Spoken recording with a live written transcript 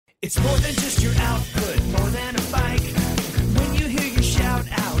It's more than just your output, more than a bike. When you hear your shout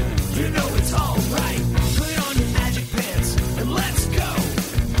out, you know it's all right. Put on your magic pants and let's go.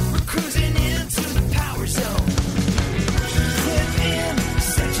 We're cruising into the power zone. Clip in,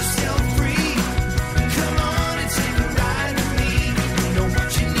 set yourself free. Come on and take a ride with me. Know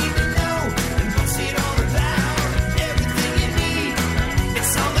what you need to know and what's it all about. Everything you need,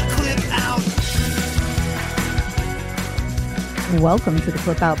 it's on the Clip Out. Welcome to the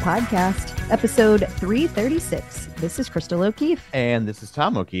Clip Out Podcast, episode 336. This is Crystal O'Keefe. And this is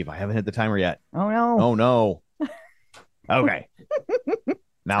Tom O'Keefe. I haven't hit the timer yet. Oh, no. Oh, no. Okay.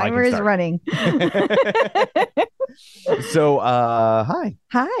 Now Timer I is can start. running. So, hi.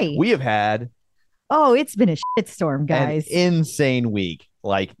 Hi. We have had Oh, it's been a shitstorm, guys. an insane week.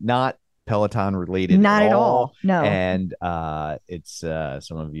 Like, not Peloton related Not at all. No. And it's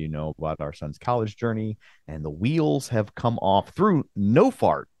some of you know about our son's college journey, and the wheels have come off through no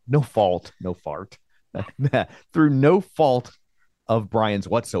fault through no fault of Brian's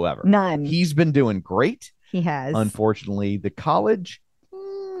whatsoever. None. He's been doing great. He has. Unfortunately, the college,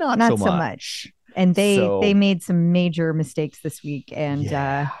 not so much. And they So- made some major mistakes this week. And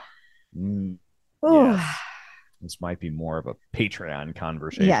Yes. This might be more of a Patreon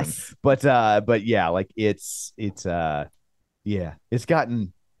conversation. yes. But yeah, like it's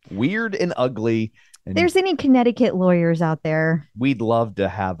gotten weird and ugly. And There's any Connecticut lawyers out there. we'd love to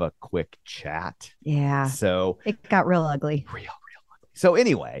have a quick chat. Yeah. So It got real ugly. real ugly. So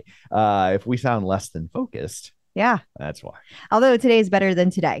anyway, if we sound less than focused, Yeah. that's why. Although today is better than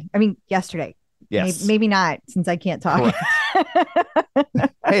today. I mean, yesterday. Yes. Maybe not, since I can't talk.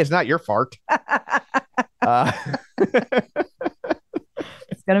 Hey, it's not your fart.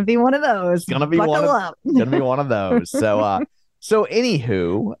 It's gonna be one of those. Gonna be Buckle one of- up. Gonna be one of those. So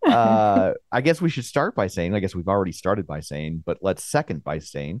anywho, I guess we should start by saying, I guess we've already started by saying, but let's second by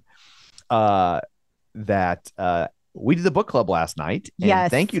saying that we did the book club last night. And Yes.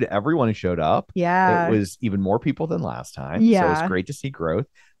 thank you to everyone who showed up. Yeah. It was even more people than last time. So Yeah. it's great to see growth.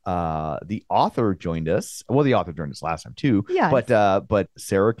 The author joined us. Well, the author joined us last time too. Yes. But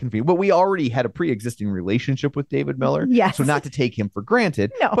Sarah convened. But we already had a pre-existing relationship with David Miller. Yes. So not to take him for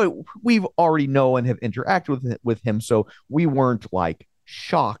granted, No. but we've already know and have interacted with him. So we weren't like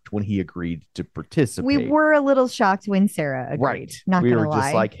shocked when he agreed to participate. We were a little shocked when Sarah agreed. right. Not we gonna were lie.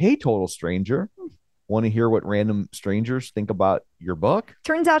 just like, hey, total stranger. Want to hear what random strangers think about your book?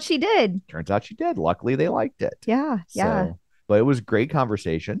 Turns out she did. Turns out she did. Luckily, they liked it. Yeah. Yeah. So, but it was a great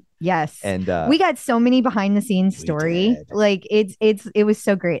conversation. Yes. And we got so many behind the scenes we story. did. Like it was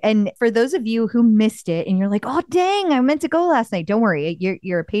so great. And for those of you who missed it and you're like, oh dang, I meant to go last night. Don't worry.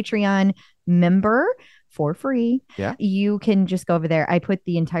 You're a Patreon member for free. Yeah. You can just go over there. I put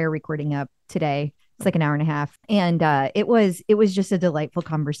the entire recording up today. It's like an hour and a half. And it was just a delightful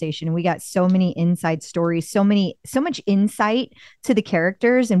conversation. We got so many inside stories, so much insight to the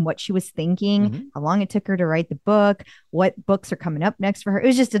characters and what she was thinking, Mhm. how long it took her to write the book, what books are coming up next for her. It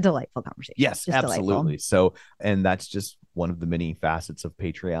was just a delightful conversation. Yes, Just absolutely. delightful. So, and that's just one of the many facets of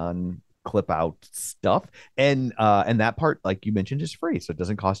Patreon clip out stuff. And that part, like you mentioned, is free. So it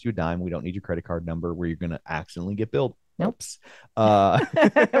doesn't cost you a dime. We don't need your credit card number where you're going to accidentally get billed. Nope. Oops.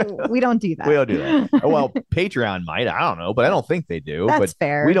 We don't do that. We don't do that. Well, Patreon might. I don't know, but I don't think they do. That's but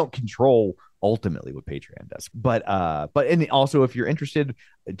fair. we don't control ultimately what Patreon does. But and also if you're interested,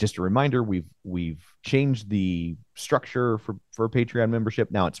 just a reminder, we've changed the structure for Patreon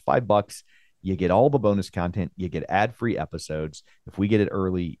membership. Now it's $5. You get all the bonus content. You get ad-free episodes. If we get it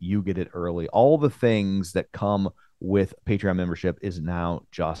early, you get it early. All the things that come with Patreon membership is now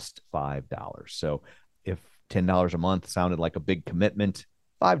just $5. So if $10 a month sounded like a big commitment,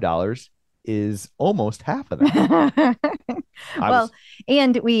 $5 is almost half of that. Well,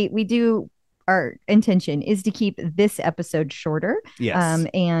 and we do, our intention is to keep this episode shorter. Yes.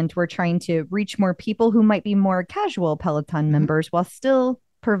 And we're trying to reach more people who might be more casual Peloton members while still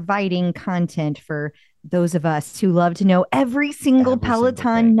providing content for those of us who love to know every single Every single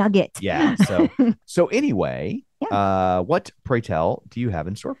Peloton thing. nugget. Yeah. So anyway, what, pray tell, do you have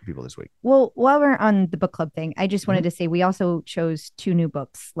in store for people this week? Well, while we're on the book club thing, I just wanted to say we also chose 2 new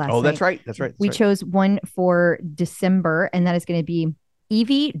books last night. Oh, that's right. That's right. We chose one for December, and that is going to be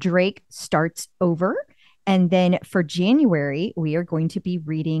Evie Drake Starts Over. And then for January, we are going to be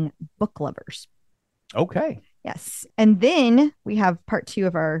reading Book Lovers. Okay. Yes. And then we have part 2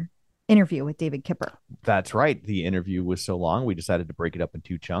 of our interview with David Kipper. That's right. The interview was so long, we decided to break it up in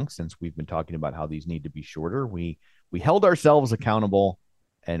 2 chunks. Since we've been talking about how these need to be shorter, we held ourselves accountable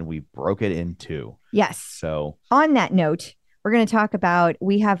and we broke it in 2. Yes. So On that note, We're going to talk about,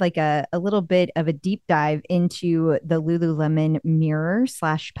 we have like a little bit of a deep dive into the Lululemon Mirror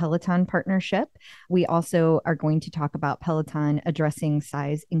 / Peloton partnership. We also are going to talk about Peloton addressing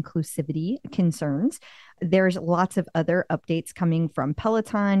size inclusivity concerns. There's lots of other updates coming from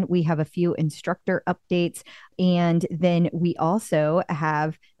Peloton. We have a few instructor updates. And then we also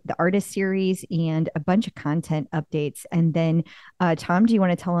have the artist series and a bunch of content updates. And then, Tom, do you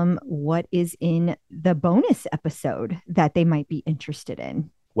want to tell them what is in the bonus episode that they might be interested in?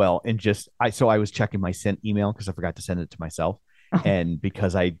 Well, and I was checking my sent email because I forgot to send it to myself. Oh. And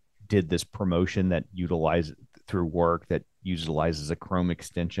because I did this promotion that through work that utilizes a Chrome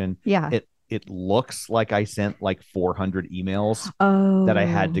extension. Yeah. It looks like I sent like 400 emails Oh, that I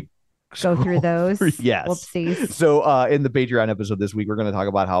had to go through those. Yes. Whoopsies. So in the Patreon episode this week, we're going to talk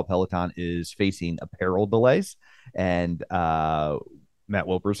about how Peloton is facing apparel delays. And Matt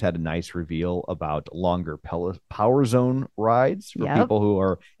Wilpers had a nice reveal about longer Power Zone rides for people who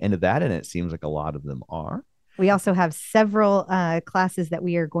are into that. And it seems like a lot of them are. We also have several classes that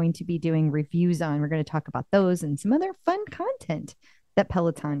we are going to be doing reviews on. We're going to talk about those and some other fun content that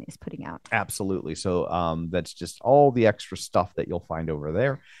Peloton is putting out. Absolutely. So that's just all the extra stuff that you'll find over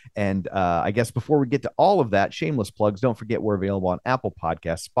there. And I guess before we get to all of that, shameless plugs, don't forget we're available on Apple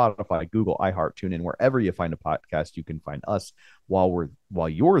Podcasts, Spotify, Google, iHeart, TuneIn, wherever you find a podcast, you can find us. While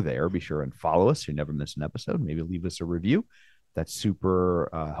you're there, be sure and follow us so you never miss an episode. Maybe leave us a review. That's super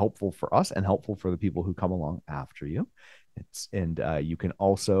helpful for us and helpful for the people who come along after you. You can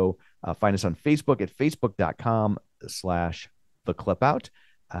also find us on Facebook at facebook.com/The Clip Out.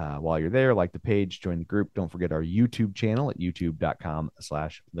 While you're there, like the page, join the group. Don't forget our YouTube channel at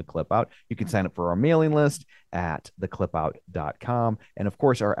youtube.com/The Clip Out. You can sign up for our mailing list at theclipout.com. And of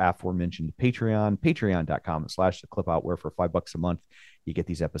course, our aforementioned Patreon, patreon.com/The Clip Out, where for $5 a month, you get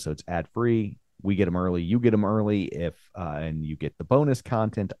these episodes ad free. We get them early. You get them early and you get the bonus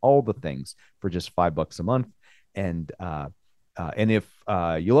content, all the things for just $5 a month. And if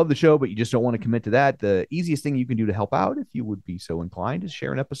you love the show, but you just don't want to commit to that, the easiest thing you can do to help out, if you would be so inclined, is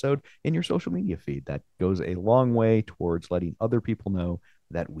share an episode in your social media feed. That goes a long way towards letting other people know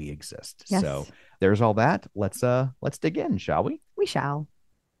that we exist. Yes. So there's all that. Let's dig in, shall we? We shall.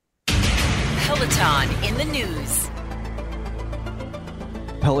 Peloton in the news.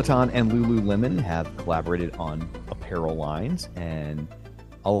 Peloton and Lululemon have collaborated on apparel lines, and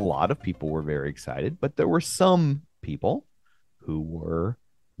a lot of people were very excited, but there were some people who were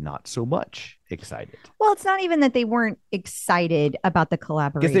not so much excited. Well, it's not even that they weren't excited about the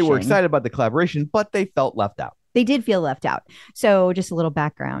collaboration. Because they were excited about the collaboration, but they felt left out. They did feel left out. So just a little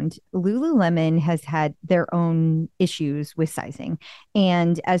background. Lululemon has had their own issues with sizing.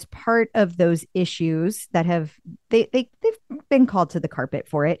 And as part of those issues that they've been called to the carpet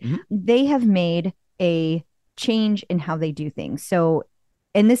for it, they have made a change in how they do things. So,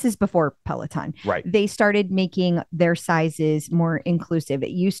 and this is before Peloton. Right. They started making their sizes more inclusive.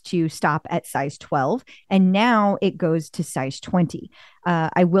 It used to stop at size 12, and now it goes to size 20.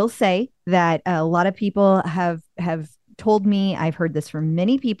 I will say that a lot of people have told me, I've heard this from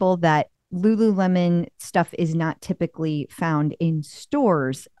many people, that Lululemon stuff is not typically found in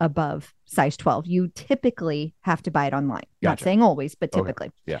stores above size 12. You typically have to buy it online. Gotcha. Not saying always, but typically.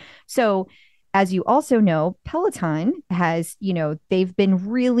 Okay. Yeah. So as you also know, Peloton has, they've been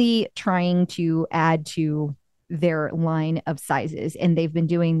really trying to add to their line of sizes, and they've been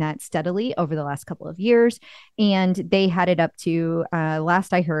doing that steadily over the last couple of years. And they had it up to,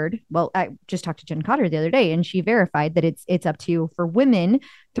 last I heard, well, I just talked to Jen Cotter the other day, and she verified that it's up to, for women,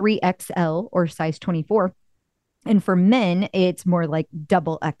 3XL or size 24. And for men, it's more like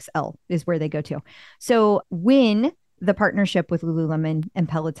double XL is where they go to. So when the partnership with Lululemon and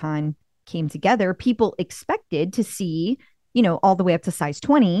Peloton came together, people expected to see, all the way up to size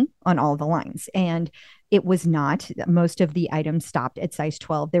 20 on all the lines. And it was not. Most of the items stopped at size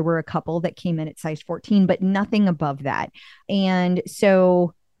 12. There were a couple that came in at size 14, but nothing above that. And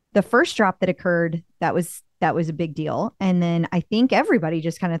so the first drop that occurred, that was a big deal. And then I think everybody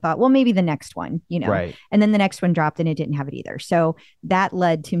just kind of thought, well, maybe the next one, Right. And then the next one dropped and it didn't have it either. So that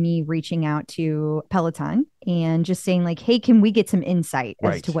led to me reaching out to Peloton and just saying like, hey, can we get some insight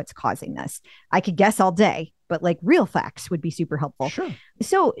as to what's causing this? I could guess all day, but like real facts would be super helpful. Sure.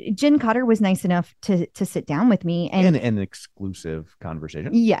 So Jen Cotter was nice enough to sit down with me and an exclusive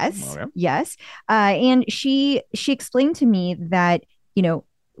conversation. Yes. Okay. Yes. And she explained to me that,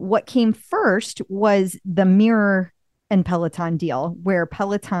 what came first was the Mirror and Peloton deal, where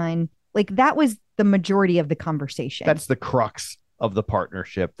Peloton, like that was the majority of the conversation. That's the crux of the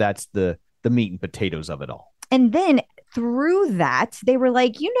partnership. That's the meat and potatoes of it all. And then through that, they were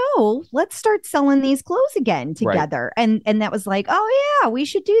like, let's start selling these clothes again together. Right. And that was like, oh yeah, we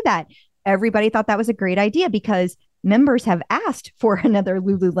should do that. Everybody thought that was a great idea because members have asked for another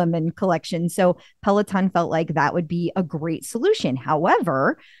Lululemon collection. So Peloton felt like that would be a great solution.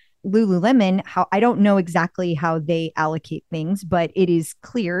 However, Lululemon, I don't know exactly how they allocate things, but it is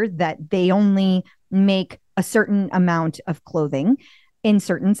clear that they only make a certain amount of clothing in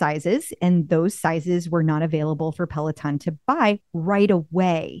certain sizes, and those sizes were not available for Peloton to buy right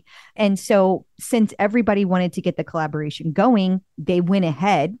away. And so since everybody wanted to get the collaboration going, they went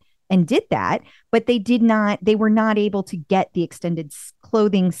ahead and did that, but they were not able to get the extended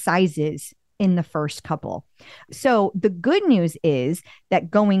clothing sizes in the first couple. So the good news is that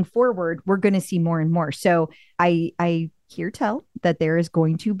going forward, we're going to see more and more. So I hear tell that there is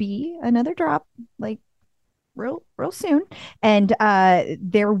going to be another drop, like real soon. And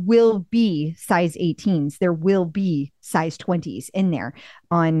there will be size 18s. There will be size 20s in there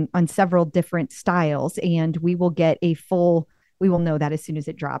on several different styles. And we will get we will know that as soon as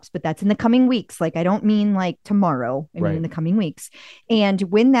it drops, but that's in the coming weeks. Like, I don't mean like tomorrow, I mean in the coming weeks. And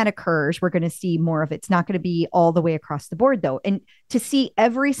when that occurs, we're going to see more of it. It's not going to be all the way across the board though. And to see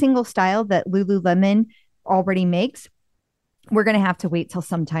every single style that Lululemon already makes, we're going to have to wait till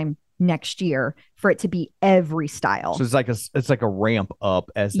sometime next year for it to be every style. So it's like a ramp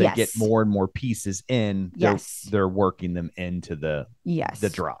up as they get more and more pieces in. They're working them into the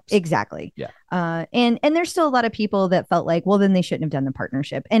drops. Exactly. Yeah. And there's still a lot of people that felt like, well, then they shouldn't have done the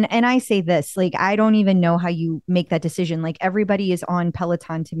partnership. And I say this, like, I don't even know how you make that decision. Like, everybody is on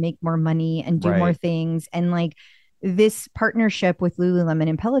Peloton to make more money and do more things. And like, this partnership with Lululemon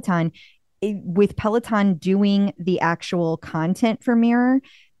and Peloton, with Peloton doing the actual content for Mirror,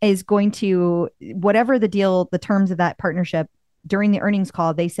 is going to, whatever the terms of that partnership, during the earnings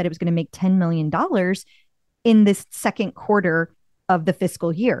call, they said it was going to make $10 million in this second quarter of the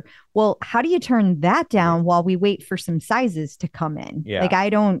fiscal year. Well, how do you turn that down while we wait for some sizes to come in? Yeah.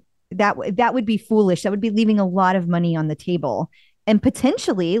 Like, that would be foolish. That would be leaving a lot of money on the table, and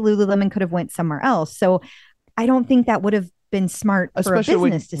potentially Lululemon could have went somewhere else. So I don't think that would have been smart, especially for a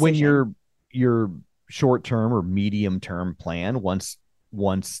business decision. When your short-term or medium-term plan, once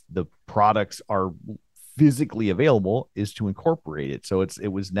the products are physically available, is to incorporate it. So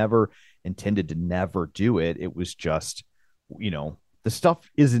it was never intended to never do it. It was just, the stuff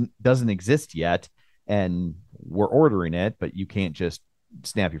doesn't exist yet, and we're ordering it, but you can't just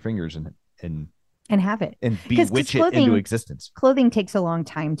snap your fingers and have it and bewitch it into existence. Clothing takes a long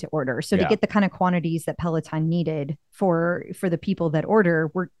time to order. So to get the kind of quantities that Peloton needed for the people that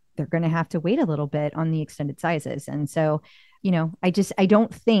order, they're going to have to wait a little bit on the extended sizes. And so, I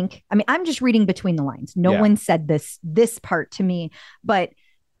don't think, I'm just reading between the lines. No one said this part to me, but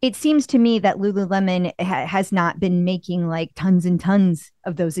it seems to me that Lululemon has not been making like tons and tons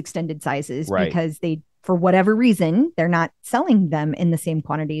of those extended sizes because for whatever reason, they're not selling them in the same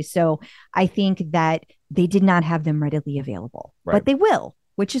quantities. So I think that they did not have them readily available, but they will,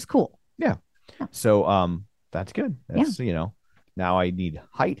 which is cool. Yeah. So, that's good. That's, now I need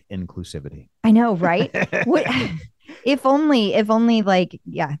height inclusivity. I know, right? If only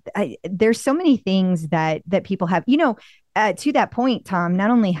there's so many things that people have, to that point, Tom,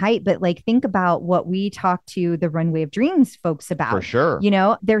 not only height, but like, think about what we talked to the Runway of Dreams folks about. For sure.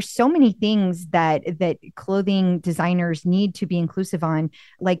 There's so many things that clothing designers need to be inclusive on,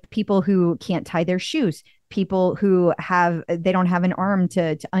 like people who can't tie their shoes, people who they don't have an arm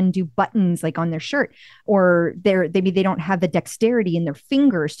to undo buttons like on their shirt, or maybe they don't have the dexterity in their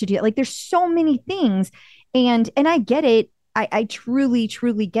fingers to do it. Like, there's so many things. And I get it. I truly,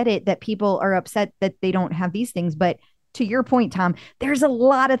 truly get it that people are upset that they don't have these things. But to your point, Tom, there's a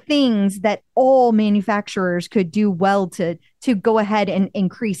lot of things that all manufacturers could do well to go ahead and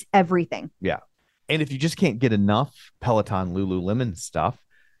increase everything. Yeah. And if you just can't get enough Peloton Lululemon stuff,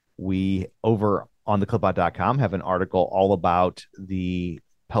 we over on theclipout.com have an article all about the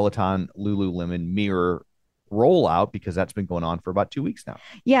Peloton Lululemon Mirror rollout, because that's been going on for about 2 weeks now.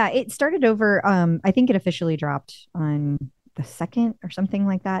 Yeah, it started over, I think it officially dropped on the 2nd or something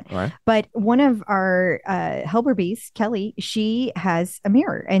like that. Right. But one of our Helberbees, Kelly, she has a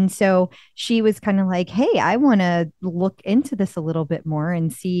mirror. And so she was kind of like, hey, I want to look into this a little bit more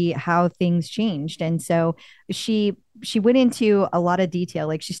and see how things changed. And so she went into a lot of detail.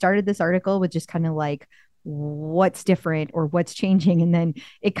 Like, she started this article with just kind of like, what's different or what's changing. And then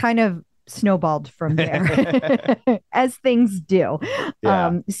it kind of snowballed from there as things do.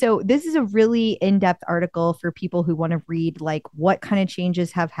 Yeah. So this is a really in-depth article for people who want to read like what kind of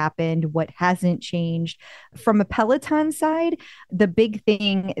changes have happened, what hasn't changed. From a Peloton side, the big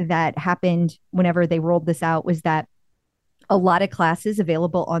thing that happened whenever they rolled this out was that A lot of classes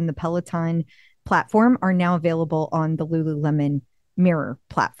available on the Peloton platform are now available on the Lululemon Mirror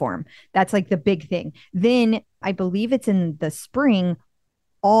platform. That's like the big thing. Then I believe it's in the spring,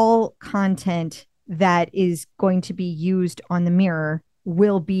 all content that is going to be used on the Mirror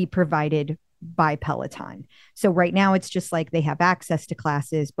will be provided by Peloton. So right now it's just like they have access to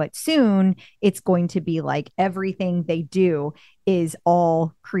classes, but soon it's going to be like everything they do is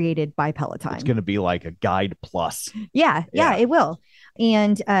all created by Peloton. It's going to be like a guide plus. Yeah, it will.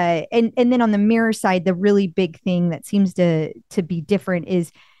 And then on the Mirror side, the really big thing that seems to be different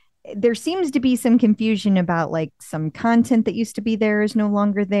is there seems to be some confusion about like some content that used to be there is no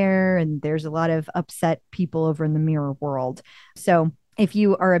longer there, and there's a lot of upset people over in the Mirror world. So if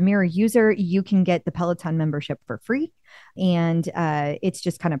you are a Mirror user, you can get the Peloton membership for free. And it's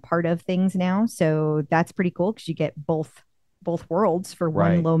just kind of part of things now. So that's pretty cool because you get both worlds for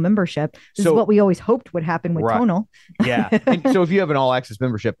one low membership. This is what we always hoped would happen with Tonal. Yeah. And so if you have an all access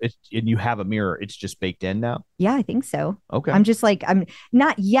membership and you have a Mirror, it's just baked in now? Yeah, I think so. Okay. I'm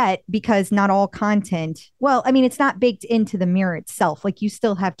not yet, because not all content. Well, I mean, it's not baked into the Mirror itself. Like you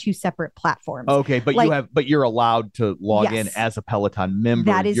still have two separate platforms. Okay. But you're allowed to log in as a Peloton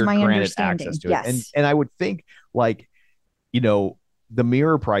member. That is you're my granted understanding. access to Yes. it. And I would think like, the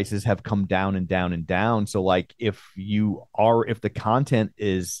Mirror prices have come down and down and down. So like if the content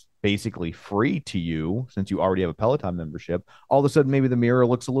is basically free to you, since you already have a Peloton membership, all of a sudden maybe the Mirror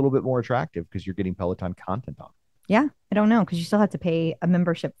looks a little bit more attractive because you're getting Peloton content on. Yeah, I don't know, because you still have to pay a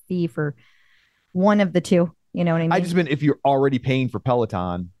membership fee for one of the two. You know what I mean? I just meant if you're already paying for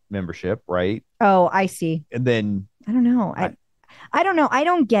Peloton membership, right? Oh, I see. And then I don't know. I don't know. I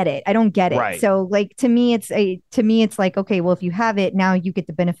don't get it. Right. So like to me it's like, okay, well, if you have it now, you get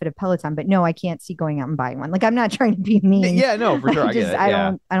the benefit of Peloton, but no, I can't see going out and buying one. Like I'm not trying to be mean. Yeah, no, for sure.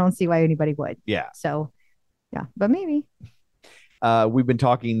 I don't see why anybody would. Yeah. So yeah, but maybe. We've been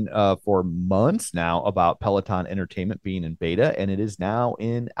talking for months now about Peloton Entertainment being in beta, and it is now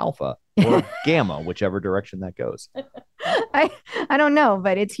in alpha or gamma, whichever direction that goes. I don't know,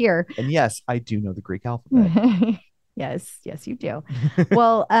 but it's here. And yes, I do know the Greek alphabet. Yes, you do.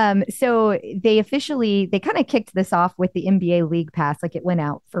 Well, so they kind of kicked this off with the NBA League Pass, like it went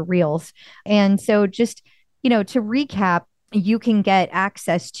out for reals. And so just, to recap, you can get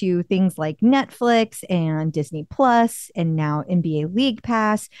access to things like Netflix and Disney Plus and now NBA League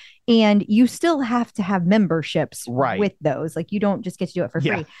Pass. And you still have to have memberships with those. Like you don't just get to do it for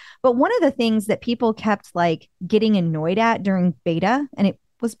free. But one of the things that people kept like getting annoyed at during beta, and it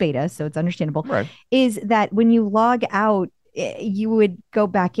was beta, so it's understandable, is that when you log out, you would go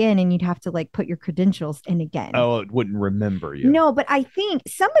back in and you'd have to like put your credentials in again. Oh, it wouldn't remember you. No, but I think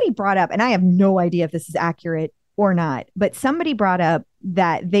somebody brought up, and I have no idea if this is accurate or not, but somebody brought up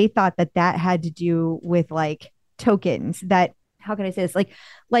that they thought that had to do with like tokens that, how can I say this?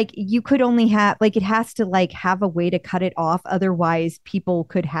 Like you could only have, like, it has to like have a way to cut it off. Otherwise people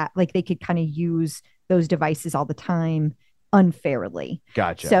could have, like, they could kind of use those devices all the time unfairly.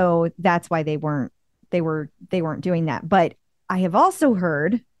 Gotcha. So that's why they weren't doing that. But I have also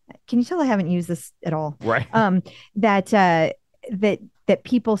heard, can you tell I haven't used this at all? Right. That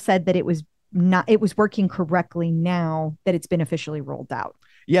people said that it was working correctly now that it's been officially rolled out.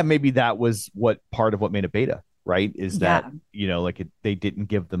 Yeah, maybe that was part of what made it beta, right? Is that, they didn't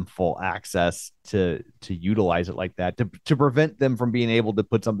give them full access to utilize it like that, to prevent them from being able to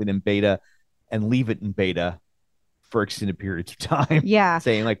put something in beta and leave it in beta for extended periods of time. Yeah.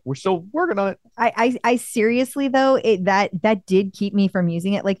 Saying like, we're still working on it. I seriously though, that did keep me from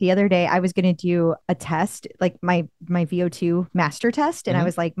using it. Like the other day I was going to do a test, like my VO2 master test. And I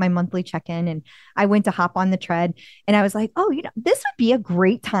was like my monthly check-in, and I went to hop on the tread and I was like, oh, this would be a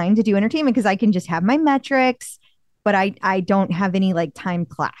great time to do entertainment because I can just have my metrics, but I don't have any like time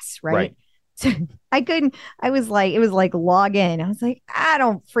class. Right. So it was like log in. I was like, I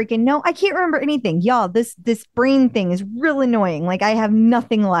don't freaking know. I can't remember anything. Y'all, this brain thing is real annoying. Like I have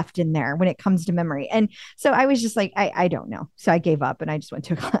nothing left in there when it comes to memory. And so I was just like, I don't know. So I gave up and I just went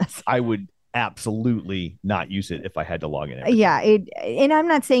to a class. I would absolutely not use it if I had to log in. And I'm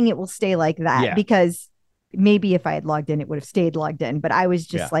not saying it will stay like that because maybe if I had logged in, it would have stayed logged in. But I was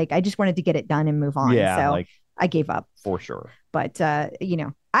just like, I just wanted to get it done and move on. So I gave up. For sure. But,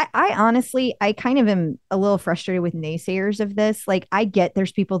 I honestly, I kind of am a little frustrated with naysayers of this. Like, I get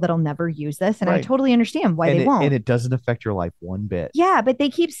there's people that'll never use this, and I totally understand why they won't. And it doesn't affect your life one bit. Yeah, but they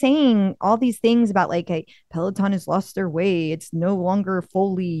keep saying all these things about like Peloton has lost their way. It's no longer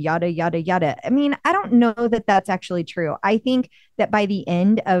fully yada, yada, yada. I mean, I don't know that that's actually true. I think that by the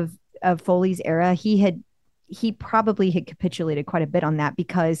end of Foley's era, he he probably had capitulated quite a bit on that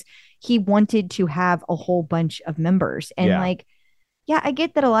because he wanted to have a whole bunch of members. And like, yeah, I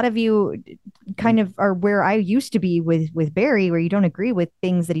get that a lot of you kind of are where I used to be with Barry, where you don't agree with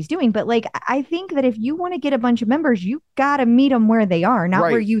things that he's doing. But like, I think that if you want to get a bunch of members, you got to meet them where they are, not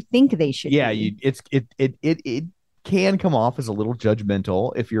where you think they should be. It can come off as a little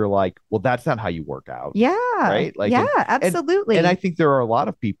judgmental if you're like, well, that's not how you work out. Yeah. Right. Like, absolutely. And I think there are a lot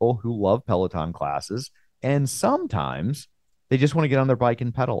of people who love Peloton classes, and sometimes they just want to get on their bike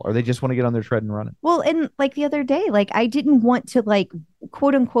and pedal, or they just want to get on their tread and run it. Well, and like the other day, like I didn't want to like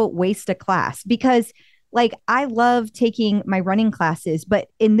quote unquote waste a class because like I love taking my running classes, but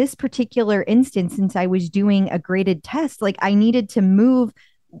in this particular instance, since I was doing a graded test, like I needed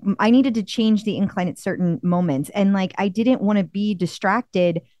to change the incline at certain moments. And like I didn't want to be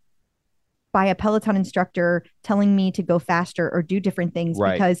distracted by a Peloton instructor telling me to go faster or do different things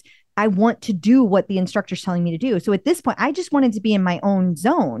because I want to do what the instructor's telling me to do. So at this point, I just wanted to be in my own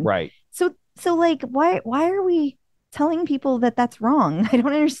zone. Right. So like, why are we telling people that that's wrong? I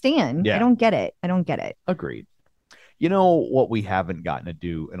don't understand. Yeah. I don't get it. Agreed. You know what we haven't gotten to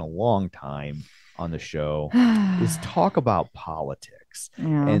do in a long time on the show is talk about politics.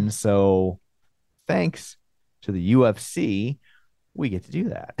 Yeah. And so thanks to the UFC, we get to do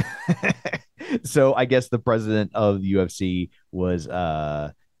that. So I guess the president of the UFC was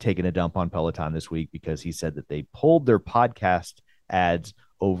taking a dump on Peloton this week because he said that they pulled their podcast ads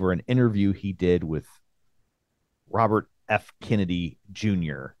over an interview he did with Robert F. Kennedy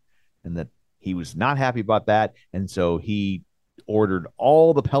Jr. and that he was not happy about that. And so he ordered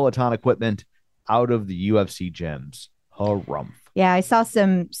all the Peloton equipment out of the UFC gyms. Harumph. Yeah, I saw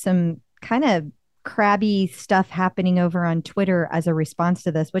some kind of crabby stuff happening over on Twitter as a response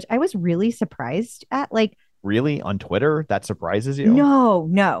to this, which I was really surprised at. Like, really? On Twitter? That surprises you? No,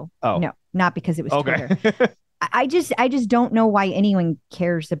 not because it was okay. Twitter. I just don't know why anyone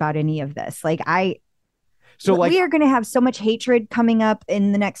cares about any of this. Like we are going to have so much hatred coming up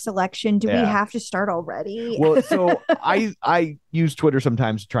in the next election. Do we have to start already? Well, so I use Twitter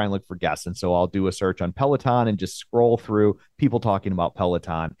sometimes to try and look for guests. And so I'll do a search on Peloton and just scroll through people talking about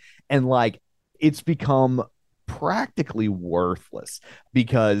Peloton. And like, it's become practically worthless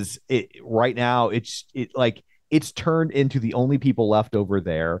because right now it's turned into the only people left over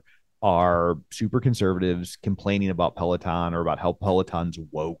there are super conservatives complaining about Peloton or about how Peloton's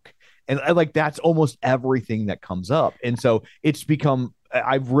woke. And like, that's almost everything that comes up. And so it's become,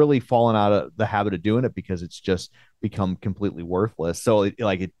 I've really fallen out of the habit of doing it because it's just become completely worthless. So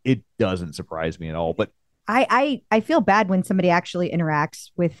it doesn't surprise me at all. But I feel bad when somebody actually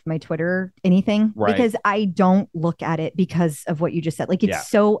interacts with my Twitter, anything, because I don't look at it because of what you just said. Like, it's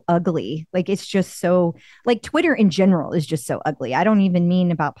so ugly. Like, it's just so, like, Twitter in general is just so ugly. I don't even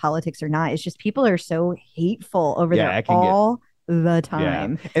mean about politics or not. It's just people are so hateful over there all the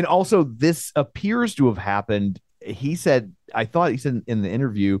time. Yeah. And also, this appears to have happened. I thought he said in the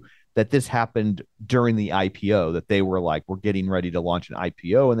interview that this happened during the IPO, that they were like, we're getting ready to launch an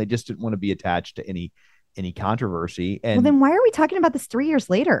IPO and they just didn't want to be attached to any controversy. And well, then why are we talking about this 3 years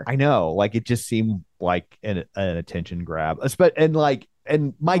later? I know, like, it just seemed like an attention grab.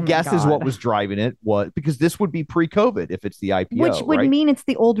 And my guess is what was driving it was because this would be pre-COVID if it's the IPO, which would mean it's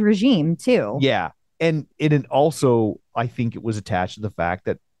the old regime too. Yeah. And it also, I think it was attached to the fact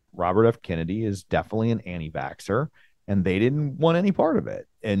that Robert F. Kennedy is definitely an anti-vaxxer and they didn't want any part of it.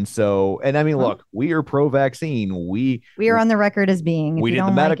 And so, and I mean, look, we are pro-vaccine. We are on the record as being, we did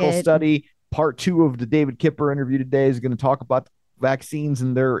the medical study. Part 2 of the David Kipper interview today is going to talk about vaccines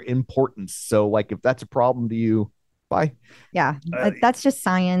and their importance. So, like, if that's a problem to you, bye. Yeah, that's just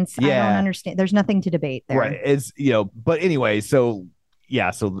science. I don't understand. There's nothing to debate there. Right. It's, but anyway, so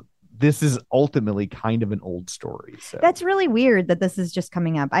this is ultimately kind of an old story. So that's really weird that this is just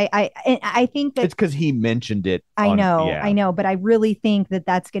coming up. I think that it's because he mentioned it. I know, but I really think that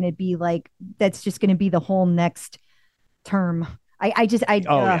that's going to be that's just going to be the whole next term.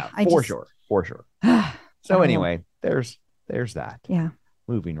 For sure. So anyway, there's that. Yeah.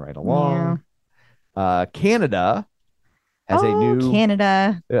 Moving right along. Yeah. Canada has a new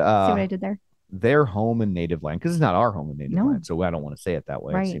Canada. See what I did there? Their home and native land, because it's not our home and native land. So I don't want to say it that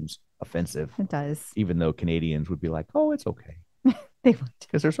way. Right. It seems offensive. It does. Even though Canadians would be like, oh, it's okay. They would.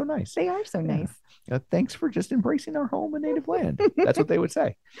 Because they're so nice. They are so nice. Thanks for just embracing our home and native land. That's what they would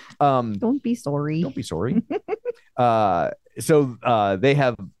say. Don't be sorry. Don't be sorry. So they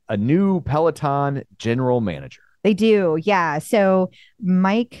have a new Peloton general manager. They do. Yeah. So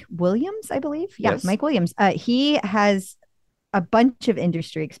Mike Williams, I believe. Yeah. Yes. Mike Williams. He has a bunch of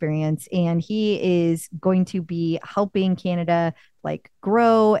industry experience, and he is going to be helping Canada like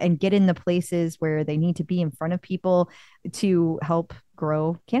grow and get in the places where they need to be in front of people to help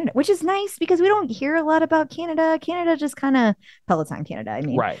grow Canada, which is nice because we don't hear a lot about Canada. Canada just kind of Peloton Canada. I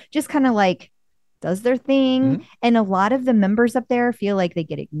mean, just kind of like does their thing. And a lot of the members up there feel like they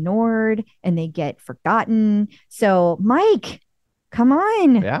get ignored and they get forgotten. So Mike, come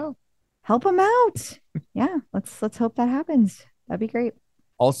on. Yeah. Help them out. Yeah. Let's hope that happens. That'd be great.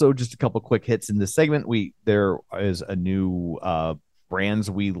 Also, just a couple quick hits in this segment. There is a new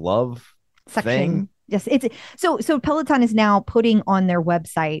brands we love section. Thing. Yes, it's so Peloton is now putting on their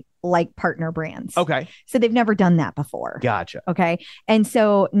website like partner brands. Okay. So they've never done that before. Gotcha. Okay. And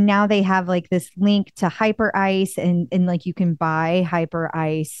so now they have like this link to Hyper Ice and like you can buy Hyper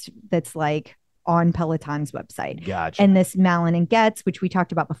Ice that's like on Peloton's website. Gotcha. And this Malin and Getz, which we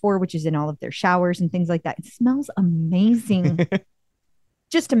talked about before, which is in all of their showers and things like that. It smells amazing.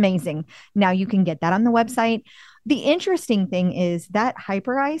 Just amazing. Now you can get that on the website. The interesting thing is that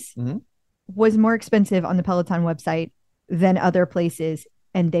Hyper Ice was more expensive on the Peloton website than other places,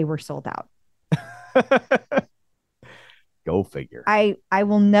 and they were sold out. Go figure. I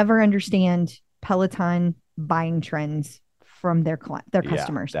will never understand Peloton buying trends from their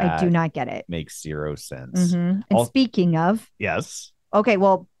customers. I do not get it. Makes zero sense. And speaking of, yes. Okay,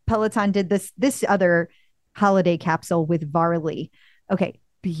 well, Peloton did this other holiday capsule with Varley. Okay,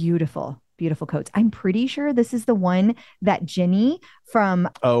 beautiful coats. I'm pretty sure this is the one that Jenny from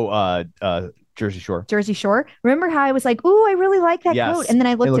Jersey Shore. Remember how I was like, "Ooh, I really like that coat," and then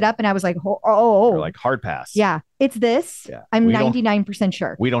I looked it up and I was like, "Oh, like hard pass." Yeah, it's this. Yeah. I'm 99%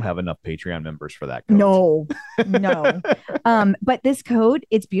 sure. We don't have enough Patreon members for that coat. No. But this coat,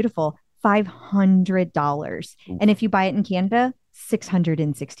 it's beautiful. $500, and if you buy it in Canada,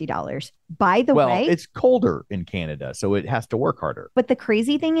 $660. By the way, it's colder in Canada, so it has to work harder. But the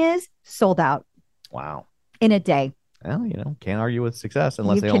crazy thing is, sold out. Wow. In a day. Well, can't argue with success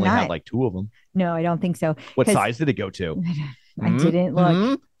unless they only have like 2 of them. No, I don't think so. What size did it go to? I didn't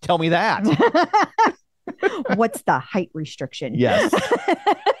look. Tell me that. What's the height restriction? Yes.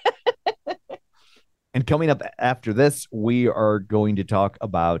 And coming up after this, we are going to talk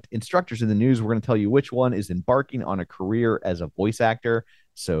about instructors in the news. We're going to tell you which one is embarking on a career as a voice actor.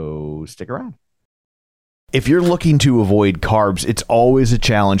 So stick around. If you're looking to avoid carbs, it's always a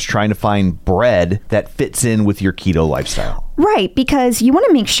challenge trying to find bread that fits in with your keto lifestyle. Right, because you want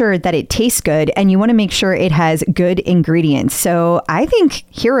to make sure that it tastes good and you want to make sure it has good ingredients. So I think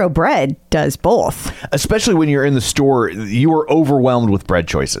Hero Bread does both. Especially when you're in the store, you are overwhelmed with bread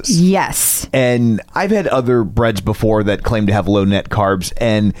choices. Yes. And I've had other breads before that claim to have low net carbs,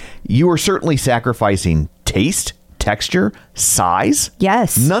 and you are certainly sacrificing taste, texture, size.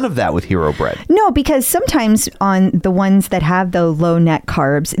 Yes. None of that with Hero Bread. No, because sometimes on the ones that have the low net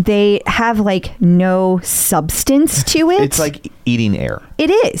carbs, they have like no substance to it. It's like eating air.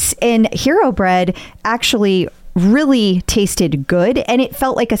 It is. And Hero Bread actually really tasted good, and it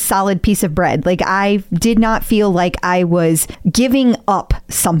felt like a solid piece of bread. Like I did not feel like I was giving up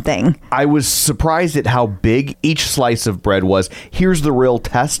something. I was surprised at how big each slice of bread was. Here's the real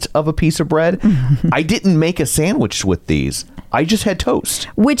test of a piece of bread. I didn't make a sandwich with these. I just had toast.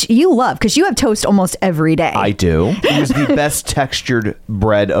 Which you love, because you have toast almost every day. I do. It was the best textured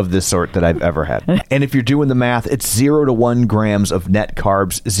bread of this sort that I've ever had. And if you're doing the math, it's 0 to 1 grams of net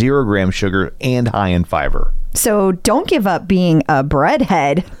carbs, 0 gram sugar, and high in fiber. So don't give up being a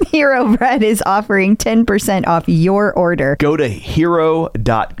breadhead. Hero Bread is offering 10% off your order. Go to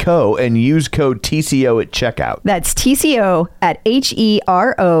hero.co and use code TCO at checkout. That's TCO at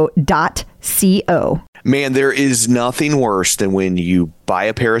HERO.co. Man, there is nothing worse than when you buy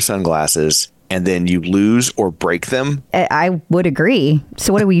a pair of sunglasses and then you lose or break them. I would agree.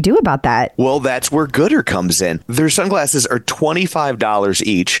 So what do we do about that? Well, that's where Gooder comes in. Their sunglasses are $25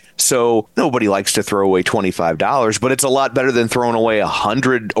 each, so nobody likes to throw away $25, but it's a lot better than throwing away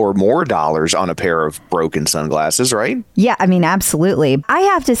 $100 or more on a pair of broken sunglasses, right? Yeah, I mean, absolutely. I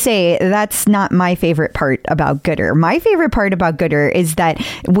have to say that's not my favorite part about Gooder. My favorite part about Gooder is that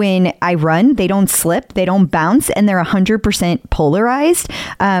when I run, they don't slip, they don't bounce, and they're 100% polarized.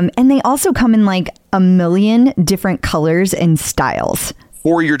 And they also come in like a million different colors and styles.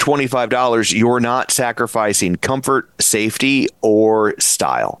 For your $25, you're not sacrificing comfort, safety, or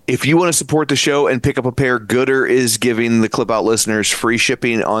style. If you want to support the show and pick up a pair, Gooder is giving the Clip Out listeners free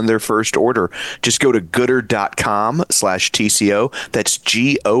shipping on their first order. Just go to gooder.com/TCO. That's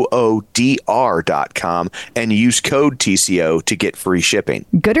GOODR.com and use code TCO to get free shipping.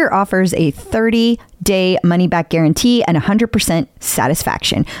 Gooder offers a 30 day money-back guarantee and 100%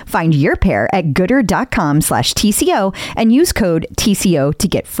 satisfaction. Find your pair at gooder.com/TCO and use code TCO to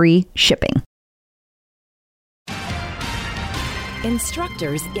get free shipping.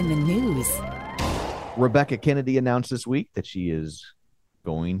 Instructors in the news. Rebecca Kennedy announced this week that she is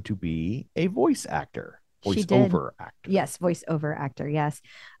going to be a voice actor. Voice-over actor. Yes, voice-over actor, yes.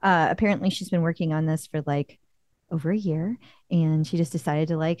 Apparently, she's been working on this for like over a year, and she just decided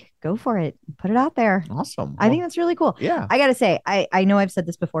to like go for it, put it out there. Awesome. I think that's really cool. Yeah. I gotta say, I know I've said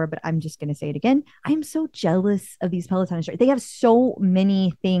this before, but I'm just gonna say it again. I'm so jealous of these Peloton instructors. They have so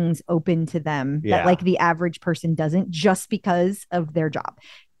many things open to them that like the average person doesn't, just because of their job.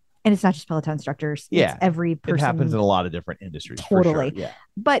 And it's not just Peloton instructors. Yeah. It's every person. It happens in a lot of different industries. Totally. For sure. Yeah.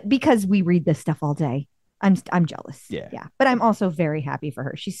 But because we read this stuff all day, I'm jealous. Yeah. But I'm also very happy for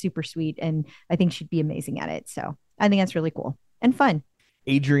her. She's super sweet, and I think she'd be amazing at it. So I think that's really cool and fun.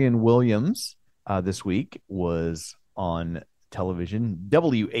 Adrian Williams this week was on television,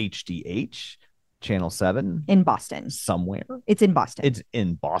 WHDH, Channel 7. In Boston. Somewhere. It's in Boston. It's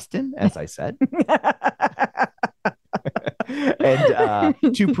in Boston, as I said. And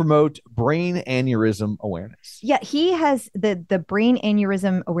to promote brain aneurysm awareness. Yeah, he has the Brain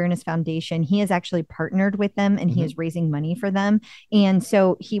Aneurysm Awareness Foundation. He has actually partnered with them, and he is raising money for them. And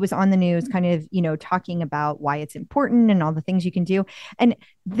so he was on the news kind of, talking about why it's important and all the things you can do. And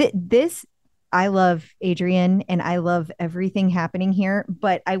this, I love Adrian and I love everything happening here,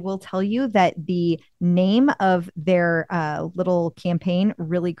 but I will tell you that the name of their little campaign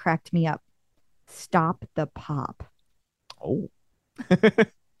really cracked me up. Stop the Pop. Oh. I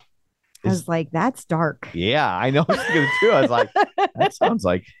was like, that's dark. Yeah, I know. I was thinking too. I was like, that sounds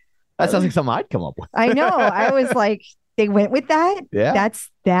like something I'd come up with. I know. I was like, they went with that. Yeah.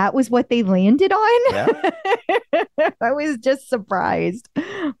 That was what they landed on. Yeah. I was just surprised.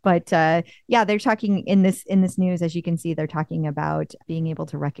 But they're talking in this news, as you can see, they're talking about being able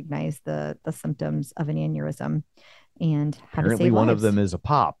to recognize the symptoms of an aneurysm and how Apparently to save one lives. of them is a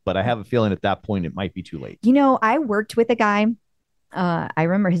pop, but I have a feeling at that point it might be too late. I worked with a guy. I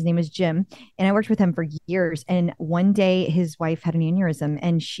remember his name was Jim, and I worked with him for years. And one day his wife had an aneurysm,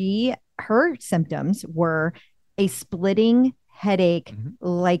 and her symptoms were a splitting headache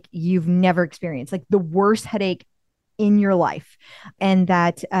like you've never experienced, like the worst headache in your life. And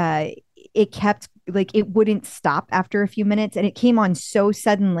that it kept, like, it wouldn't stop after a few minutes. And it came on so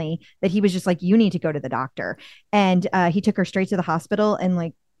suddenly that he was just like, you need to go to the doctor. And he took her straight to the hospital, and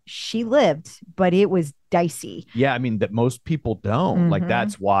like, she lived, but it was dicey. Yeah, I mean, that most people don't. Like,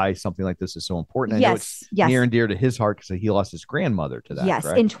 that's why something like this is so important. I know it's near and dear to his heart because he lost his grandmother to that. Yes,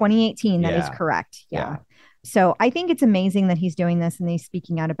 correct? In 2018, that is correct. Yeah. So I think it's amazing that he's doing this and he's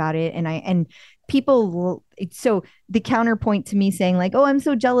speaking out about it. And people will, so the counterpoint to me saying like, oh, I'm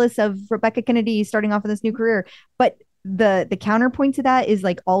so jealous of Rebecca Kennedy starting off in this new career. But the counterpoint to that is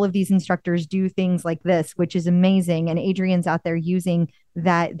like all of these instructors do things like this, which is amazing. And Adrian's out there using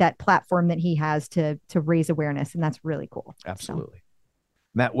that platform that he has to raise awareness. And that's really cool. Absolutely. So.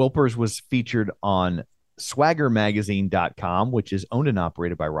 Matt Wilpers was featured on swaggermagazine.com, which is owned and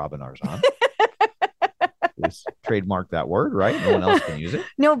operated by Robin Arzon. Just trademark that word, right? No one else can use it.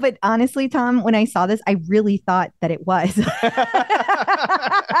 No, but honestly, Tom, when I saw this, I really thought that it was.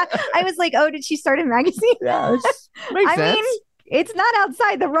 I was like, oh, did she start a magazine? Yeah, makes sense. Mean, it's not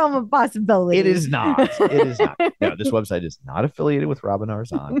outside the realm of possibility. It is not. It is not. No, this website is not affiliated with Robin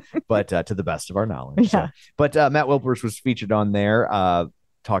Arzon, but to the best of our knowledge. Yeah. So. But Matt Wilpers was featured on there.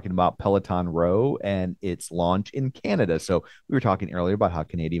 Talking about Peloton Row and its launch in Canada. So we were talking earlier about how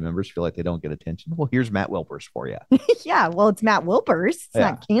Canadian members feel like they don't get attention. Well, here's Matt Wilpers for you. Yeah, well, it's Matt Wilpers. It's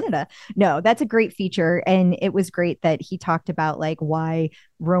not Canada. No, that's a great feature. And it was great that he talked about like why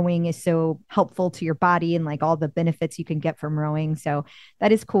rowing is so helpful to your body and like all the benefits you can get from rowing. So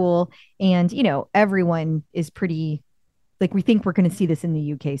that is cool. And, everyone is pretty, like, we think we're going to see this in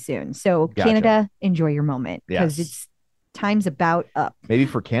the UK soon. So Canada, enjoy your moment because it's time's about up. Maybe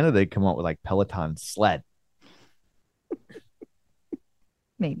for Canada, they come out with like Peloton sled.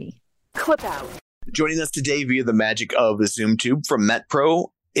 Maybe. Clip out. Joining us today via the magic of the Zoom tube from MetPro,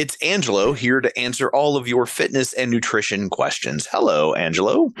 it's Angelo here to answer all of your fitness and nutrition questions. Hello,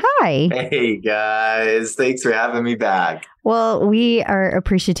 Angelo. Hi. Hey, guys. Thanks for having me back. Well, we are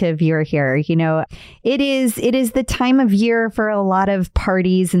appreciative you're here. It is the time of year for a lot of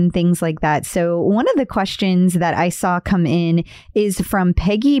parties and things like that. So one of the questions that I saw come in is from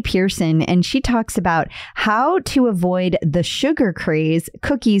Peggy Pearson, and she talks about how to avoid the sugar craze,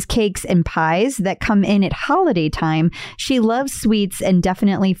 cookies, cakes, and pies that come in at holiday time. She loves sweets and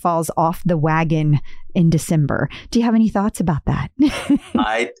definitely falls off the wagon in December. Do you have any thoughts about that?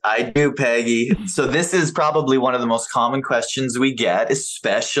 I do, Peggy. So this is probably one of the most common questions we get,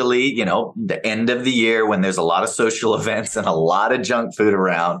 especially, the end of the year when there's a lot of social events and a lot of junk food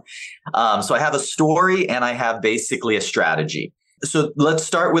around. So I have a story and I have basically a strategy. So let's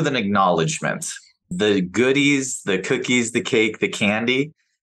start with an acknowledgement. The goodies, the cookies, the cake, the candy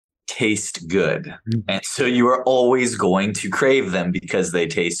taste good. And so you are always going to crave them because they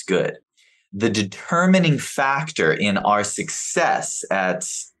taste good. The determining factor in our success at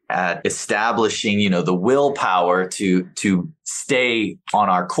establishing, the willpower to stay on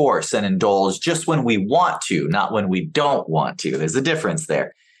our course and indulge just when we want to, not when we don't want to. There's a difference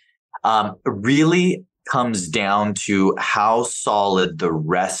there. Really comes down to how solid the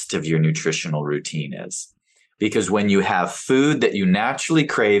rest of your nutritional routine is. Because when you have food that you naturally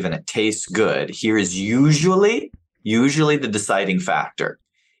crave and it tastes good, here is usually the deciding factor.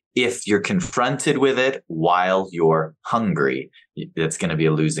 If you're confronted with it while you're hungry, that's going to be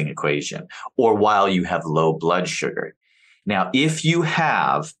a losing equation, or while you have low blood sugar. Now, if you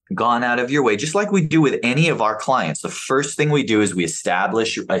have gone out of your way, just like we do with any of our clients, the first thing we do is we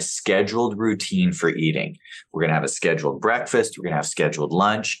establish a scheduled routine for eating. We're going to have a scheduled breakfast. We're going to have scheduled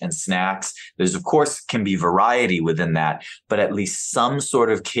lunch and snacks. There's, of course, can be variety within that, but at least some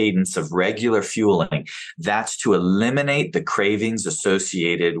sort of cadence of regular fueling. That's to eliminate the cravings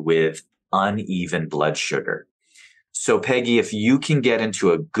associated with uneven blood sugar. So, Peggy, if you can get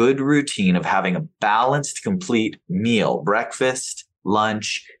into a good routine of having a balanced, complete meal, breakfast,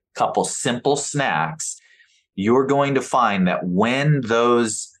 lunch, couple simple snacks, you're going to find that when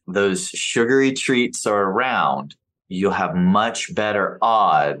those sugary treats are around, you'll have much better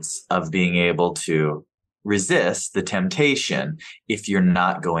odds of being able to resist the temptation if you're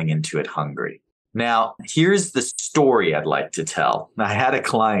not going into it hungry. Now, here's the story I'd like to tell. I had a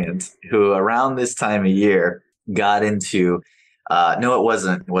client who around this time of year got into, no, it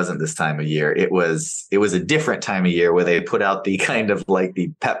wasn't this time of year. It was a different time of year where they put out the kind of like the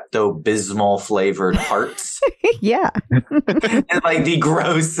Pepto-Bismol flavored hearts. Yeah. And like the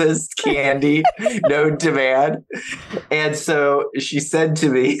grossest candy known to man. And so she said to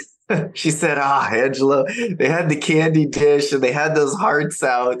me, Angelo, they had the candy dish and they had those hearts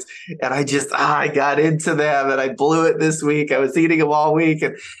out. And I got into them and I blew it this week. I was eating them all week.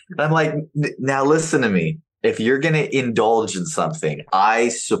 And I'm like, now listen to me. If you're going to indulge in something, I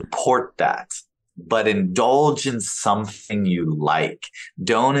support that. But indulge in something you like.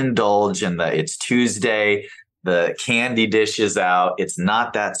 Don't indulge in it's Tuesday, the candy dish is out. It's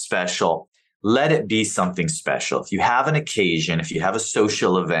not that special. Let it be something special. If you have an occasion, if you have a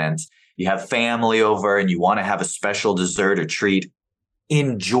social event, you have family over and you want to have a special dessert or treat,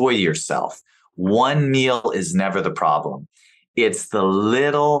 enjoy yourself. One meal is never the problem. It's the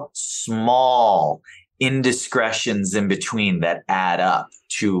little small indiscretions in between that add up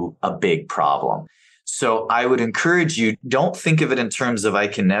to a big problem. So I would encourage you, don't think of it in terms of I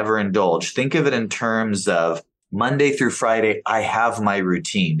can never indulge. Think of it in terms of Monday through Friday, I have my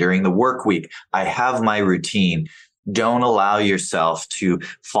routine. During the work week, I have my routine. Don't allow yourself to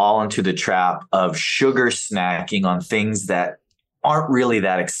fall into the trap of sugar snacking on things that aren't really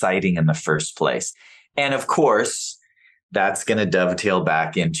that exciting in the first place. And of course, that's going to dovetail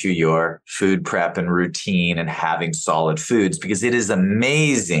back into your food prep and routine and having solid foods, because it is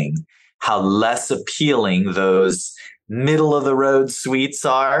amazing how less appealing those middle of the road sweets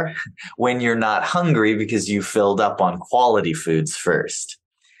are when you're not hungry because you filled up on quality foods first.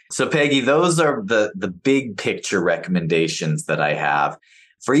 So Peggy, those are the big picture recommendations that I have.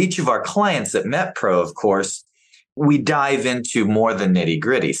 For each of our clients at MetPro, of course, we dive into more than nitty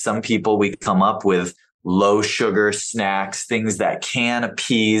gritty. Some people we come up with low sugar snacks, things that can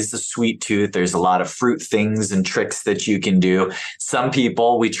appease the sweet tooth. There's a lot of fruit things and tricks that you can do. Some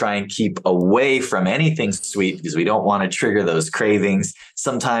people we try and keep away from anything sweet because we don't want to trigger those cravings.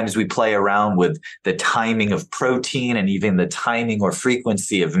 Sometimes we play around with the timing of protein and even the timing or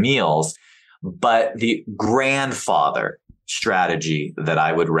frequency of meals. But the grandfather strategy that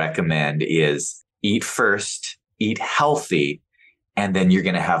I would recommend is eat first, eat healthy, and then you're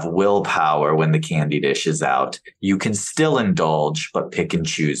going to have willpower when the candy dish is out. You can still indulge, but pick and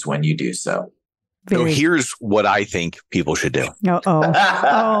choose when you do so. So here's what I think people should do.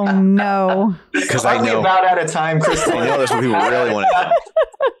 Oh no. Because I know about out of time, Kristen. I know that's what people really want to know.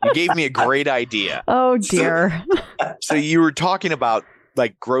 You gave me a great idea. Oh dear. So you were talking about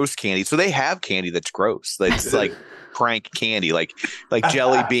like gross candy. So they have candy that's gross. That's like prank candy, like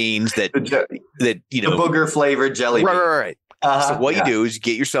jelly beans that you know, the booger flavored jelly beans. Right. So what you do is you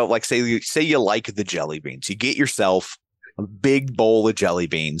get yourself, like say you like the jelly beans. You get yourself a big bowl of jelly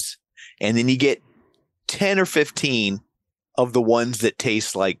beans, and then you get 10 or 15 of the ones that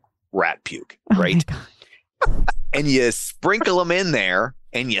taste like rat puke, Oh my right? God. And you sprinkle them in there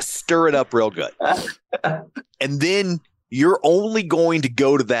and you stir it up real good. And then you're only going to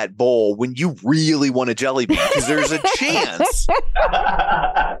go to that bowl when you really want a jelly bean, because there's a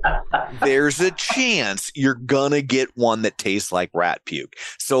chance you're gonna get one that tastes like rat puke.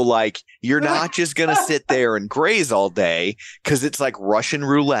 So like, you're not just gonna sit there and graze all day, because it's like Russian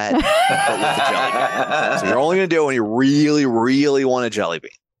roulette, but with a jelly bean. So you're only gonna do it when you really, really want a jelly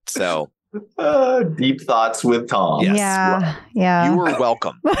bean. So Deep thoughts with Tom. Yes. Yeah. you are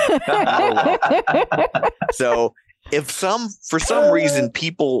welcome. So if for some reason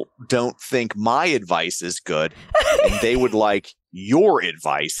people don't think my advice is good and they would like your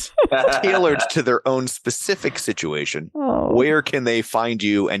advice tailored to their own specific situation, where can they find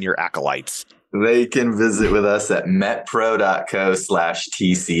you and your acolytes? They can visit with us at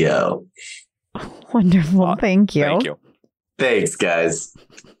metpro.co/TCO. Wonderful. Thank you. Thank you. Thanks, guys.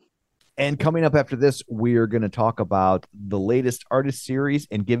 And coming up after this, we're going to talk about the latest artist series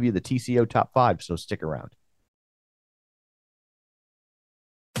and give you the TCO top 5. So stick around.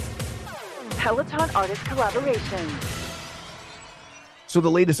 Peloton artist collaboration. So the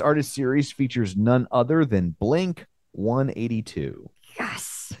latest artist series features none other than Blink 182.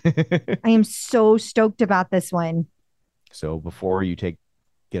 Yes. I am so stoked about this one. So before you get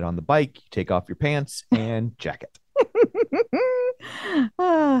on the bike, you take off your pants and jacket.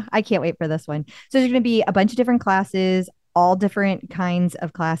 I can't wait for this one. So there's going to be a bunch of different classes, all different kinds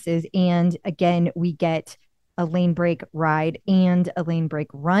of classes. And again, we get a lane break ride and a lane break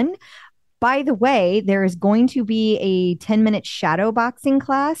run. By the way, there is going to be a 10-minute shadow boxing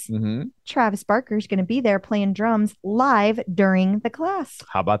class. Mm-hmm. Travis Barker is going to be there playing drums live during the class.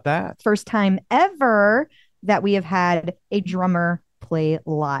 How about that? First time ever that we have had a drummer play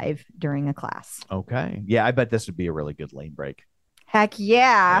live during a class. Okay. Yeah, I bet this would be a really good lane break. Heck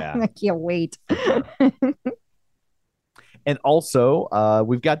yeah. Yeah. I can't wait. And also,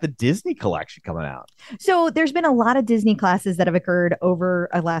 we've got the Disney collection coming out. So there's been a lot of Disney classes that have occurred over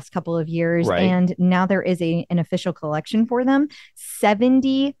the last couple of years. Right. And now there is an official collection for them.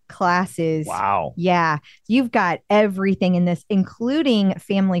 70 classes. Wow. Yeah. You've got everything in this, including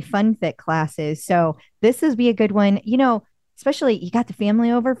family fun fit classes. So this would be a good one. You know, especially you got the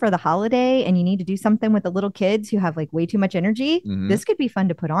family over for the holiday and you need to do something with the little kids who have like way too much energy. Mhm. This could be fun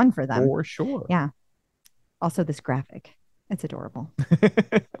to put on for them. For sure. Yeah. Also, this graphic. It's adorable.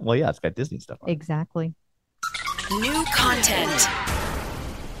 Well, yeah, it's got Disney stuff on it. Exactly. New content.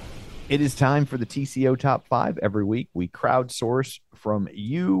 It is time for the TCO top 5. Every week, we crowdsource from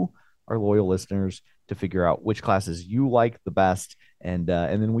you, our loyal listeners, to figure out which classes you like the best. And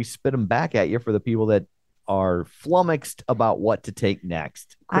then we spit them back at you for the people that are flummoxed about what to take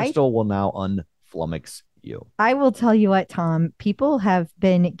next. Crystal will now unflummox you. I will tell you what, Tom, people have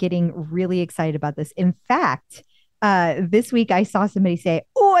been getting really excited about this. In fact, this week I saw somebody say,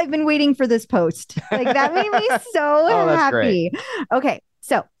 "Oh, I've been waiting for this post." Like that made me so Oh, that's happy. great. Okay.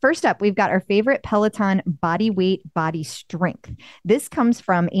 So first up, we've got our favorite Peloton body weight, body strength. This comes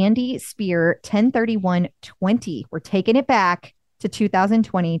from Andy Spear, 10/31/20. We're taking it back to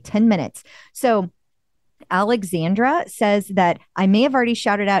 2020, 10 minutes. So Alexandra says that I may have already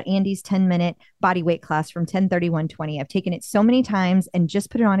shouted out Andy's 10-minute body weight class from 10/31/20. I've taken it so many times and just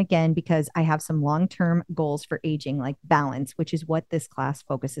put it on again because I have some long-term goals for aging, like balance, which is what this class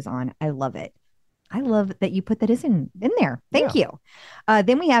focuses on. I love it. I love that you put that in there. Thank you.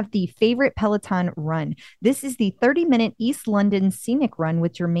 Then we have the favorite Peloton run. This is the 30-minute East London scenic run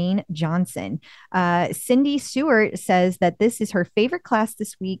with Jermaine Johnson. Cindy Stewart says that this is her favorite class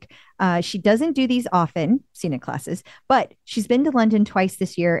this week. She doesn't do these often, scenic classes, but she's been to London twice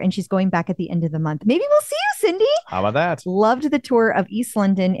this year and she's going back at the end of the month. Maybe we'll see you, Cindy. How about that? Loved the tour of East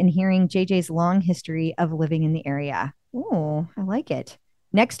London and hearing JJ's long history of living in the area. Oh, I like it.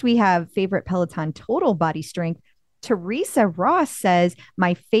 Next, we have favorite Peloton total body strength. Teresa Ross says,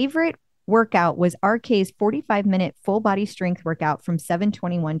 my favorite workout was RK's 45-minute full body strength workout from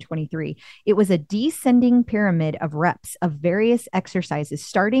 7/21/23. It was a descending pyramid of reps of various exercises,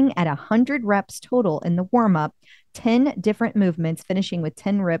 starting at 100 reps total in the warm-up, 10 different movements, finishing with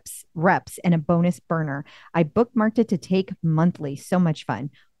 10 reps and a bonus burner. I bookmarked it to take monthly. So much fun.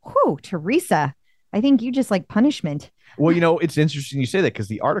 Whew, Teresa. I think you just like punishment. Well, it's interesting you say that because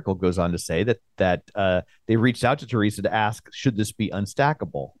the article goes on to say that they reached out to Teresa to ask, should this be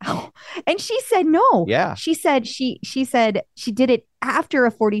unstackable? Oh, and she said no. Yeah. She said she said she did it after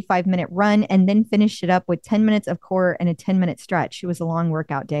a 45-minute run and then finished it up with 10 minutes of core and a 10-minute stretch. It was a long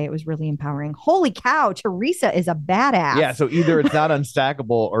workout day. It was really empowering. Holy cow, Teresa is a badass. Yeah, so either it's not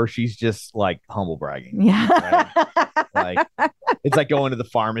unstackable or she's just like humble bragging. Yeah. Right? Like it's like going to the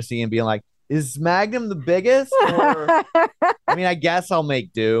pharmacy and being like, is Magnum the biggest? Or, I mean, I guess I'll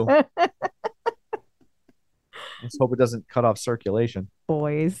make do. Let's hope it doesn't cut off circulation.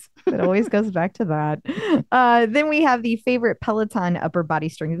 Boys. It always goes back to that. Then we have the favorite Peloton upper body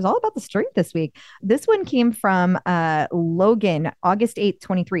strength. It was all about the strength this week. This one came from Logan, August 8th,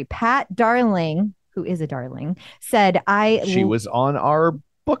 23. Pat Darling, who is a darling, said She was on our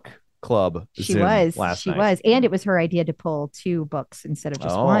book club. She Zoom was. last She night. was. And it was her idea to pull 2 books instead of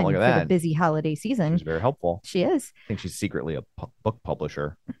just one look for at the that. busy holiday season. She's very helpful. She is. I think she's secretly a book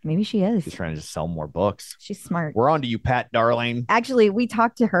publisher. Maybe she is. She's trying to just sell more books. She's smart. We're on to you, Pat Darling. Actually, we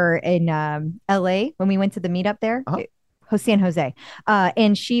talked to her in LA when we went to the meetup there. San Jose.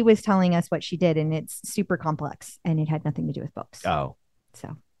 And she was telling us what she did, and it's super complex and it had nothing to do with books. Oh,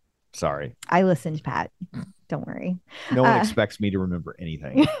 So sorry. I listened, Pat. Don't worry. No one expects me to remember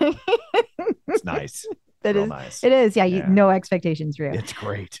anything. It's nice. That Real is nice. It is. Yeah, Yeah. no expectations for you. It's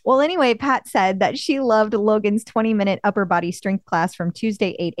great. Well, anyway, Pat said that she loved Logan's 20-minute upper body strength class from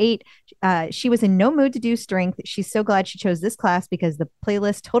Tuesday, 8/8. She was in no mood to do strength. She's so glad she chose this class because the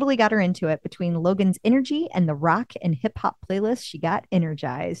playlist totally got her into it. Between Logan's energy and the rock and hip hop playlist, she got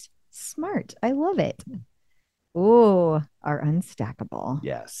energized. Smart. I love it. Ooh, our unstackable.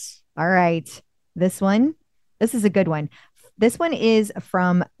 Yes. All right. This is a good one. This one is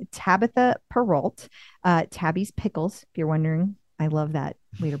from Tabitha Perrault, Tabby's Pickles, if you're wondering. I love that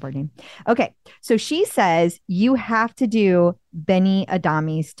leaderboard name. Okay. So she says you have to do Benny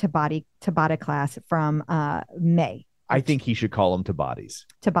Adami's Tabata class from May. I think he should call them Tabatis.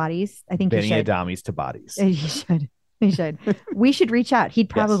 Tabatis. I think Benny he should. Adami's Tabatis. He should. He should. We should reach out. He'd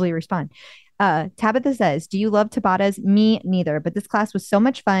probably respond. Tabitha says, do you love Tabatas? Me neither. But this class was so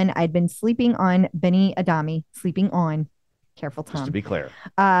much fun. I'd been sleeping on Benny Adami. Sleeping on. Careful, Tom. Just to be clear.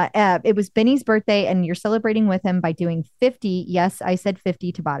 It was Benny's birthday, and you're celebrating with him by doing 50. Yes, I said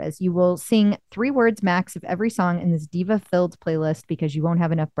 50 Tabatas. You will sing 3 words max of every song in this diva-filled playlist because you won't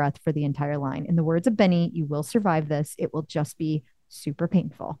have enough breath for the entire line. In the words of Benny, you will survive this. It will just be super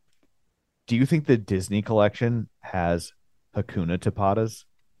painful. Do you think the Disney collection has Hakuna Tapatas?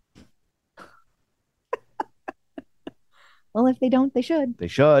 Well, if they don't, they should. They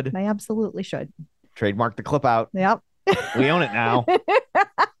should. They absolutely should. Trademark the clip out. Yep. We own it now.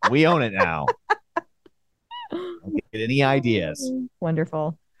 We own it now. Don't get any ideas.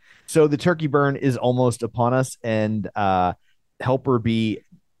 Wonderful. So the turkey burn is almost upon us, and helper B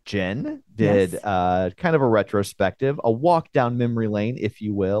Jen did Yes. kind of a retrospective, a walk down memory lane, if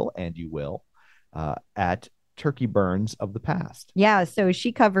you will, and you will, at turkey burns of the past. Yeah, so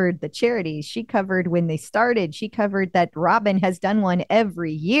she covered the charities. She covered when they started. She covered that Robin has done one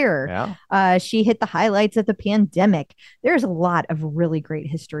every year. Yeah. She hit the highlights of the pandemic. There's a lot of really great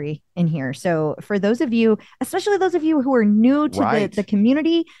history in here. So for those of you, especially those of you who are new to Right. the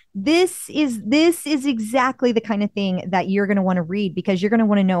community, this is exactly the kind of thing that you're going to want to read because you're going to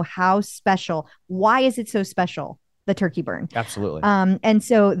want to know how special. Why is it so special? The turkey burn. Absolutely. And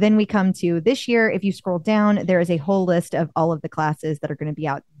so then we come to this year. If you scroll down, there is a whole list of all of the classes that are going to be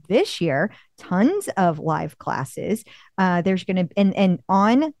out this year. Tons of live classes. There's going to and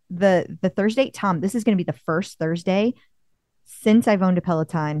on the Thursday, Tom, this is going to be the first Thursday since I've owned a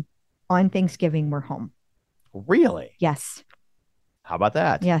Peloton. On Thanksgiving, we're home. Really? Yes. How about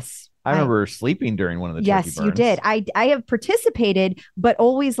that? Yes. I remember sleeping during one of the turkey Yes, burns. you did. I have participated, but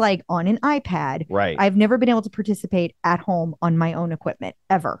always like on an iPad. Right. I've never been able to participate at home on my own equipment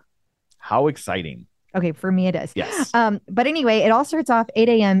ever. How exciting. Okay, for me it is. Yes. But anyway, it all starts off 8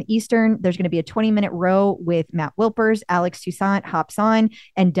 a.m. Eastern. There's going to be a 20-minute row with Matt Wilpers. Alex Toussaint hops on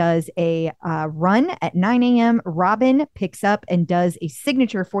and does a run at 9 a.m. Robin picks up and does a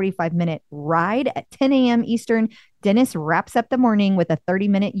signature 45-minute ride at 10 a.m. Eastern. Dennis wraps up the morning with a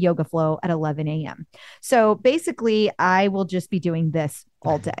 30-minute yoga flow at 11 a.m. So basically, I will just be doing this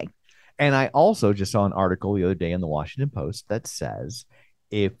all day. And I also just saw an article the other day in the Washington Post that says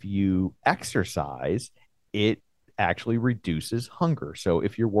if you exercise, it actually reduces hunger. So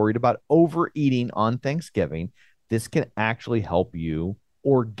if you're worried about overeating on Thanksgiving, this can actually help you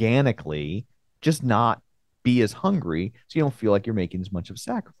organically just not be as hungry, so you don't feel like you're making as much of a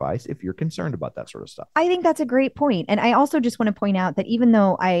sacrifice if you're concerned about that sort of stuff. I think that's a great point. And I also just want to point out that even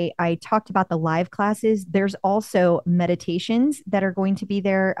though I talked about the live classes, there's also meditations that are going to be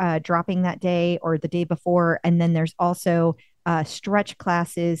there dropping that day or the day before. And then there's also stretch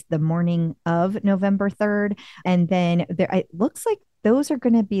classes the morning of November 3rd. And then it looks like those are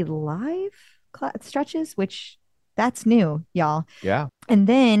going to be live stretches, which that's new, y'all. Yeah. And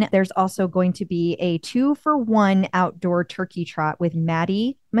then there's also going to be a 2-for-1 outdoor turkey trot with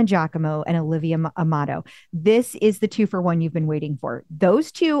Maddie Magiacomo and Olivia Amato. This is the 2-for-1 you've been waiting for.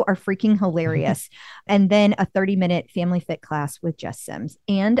 Those two are freaking hilarious. And then a 30-minute family fit class with Jess Sims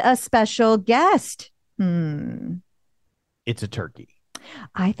and a special guest. It's a turkey.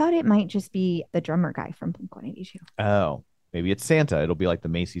 I thought it might just be the drummer guy from Blink-182. Oh, maybe it's Santa. It'll be like the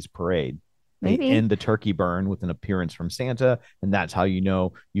Macy's parade. They Maybe. end the turkey burn with an appearance from Santa, and that's how you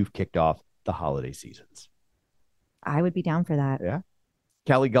know you've kicked off the holiday seasons. I would be down for that. Yeah.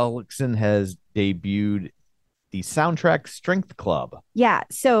 Callie Gullickson has debuted the Soundtrack Strength Club. Yeah.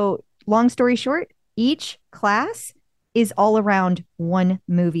 So long story short, each class is all around one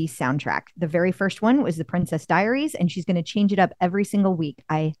movie soundtrack. The very first one was The Princess Diaries, and she's going to change it up every single week.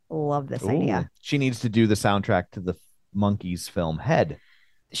 I love this idea. She needs to do the soundtrack to the Monkeys film Head.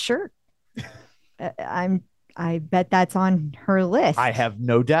 Sure. I bet that's on her list. I have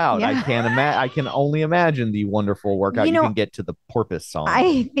no doubt. Yeah. I can only imagine the wonderful workout you can get to the Porpoise song.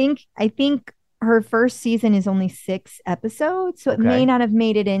 I think her first season is only 6 episodes, so it may not have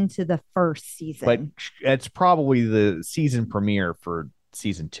made it into the first season. But it's probably the season premiere for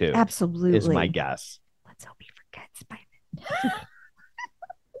season 2. Absolutely. Is my guess. Let's hope he forgets by then.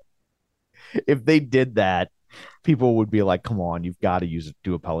 If they did that, people would be like, come on, you've got to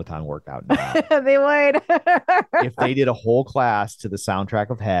do a Peloton workout now. They would. If they did a whole class to the soundtrack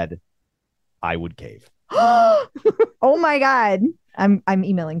of Head, I would cave. Oh my God. I'm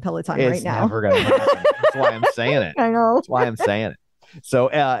emailing Peloton It's right now. never going to happen. That's why I'm saying it. I know. That's why I'm saying it. So,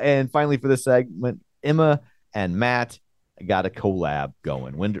 and finally for this segment, Emma and Matt got a collab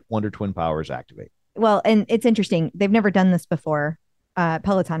going. Wonder Twin Powers activate. Well, and it's interesting. They've never done this before.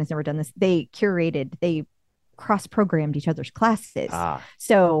 Peloton has never done this. They cross-programmed each other's classes.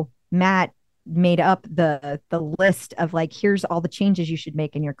 So Matt made up the list of like, here's all the changes you should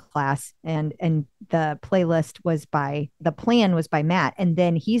make in your class, and the plan was by Matt, and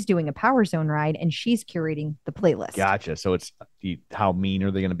then he's doing a Power Zone ride and she's curating the playlist. Gotcha. So it's how mean are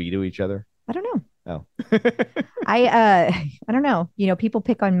they going to be to each other? I don't know. Oh. I don't know. People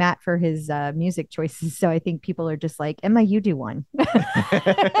pick on Matt for his music choices, so I think people are just like, Emma, you do one.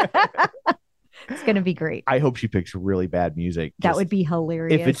 It's going to be great. I hope she picks really bad music. That would be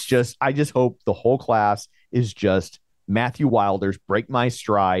hilarious. If it's just, I just hope the whole class is just Matthew Wilder's Break My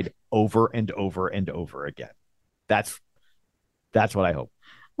Stride over and over and over again. That's what I hope.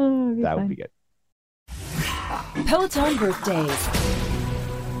 That would be good. Peloton birthdays.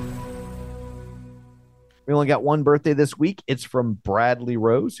 We only got one birthday this week. It's from Bradley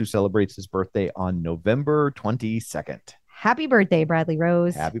Rose, who celebrates his birthday on November 22nd. Happy birthday, Bradley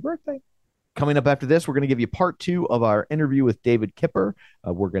Rose. Happy birthday. Coming up after this, we're going to give you part 2 of our interview with David Kipper.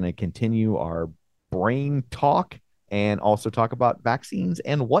 We're going to continue our brain talk and also talk about vaccines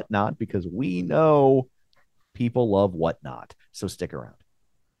and whatnot, because we know people love whatnot. So stick around.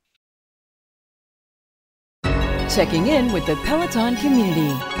 Checking in with the Peloton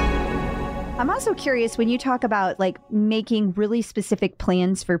community. I'm also curious, when you talk about like making really specific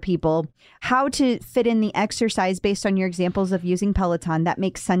plans for people, how to fit in the exercise based on your examples of using Peloton. That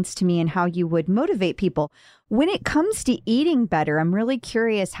makes sense to me, and how you would motivate people. When it comes to eating better, I'm really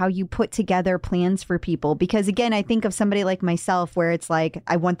curious how you put together plans for people, because again, I think of somebody like myself where it's like,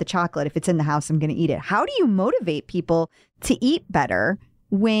 I want the chocolate. If it's in the house, I'm going to eat it. How do you motivate people to eat better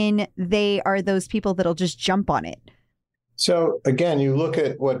when they are those people that'll just jump on it? So again, you look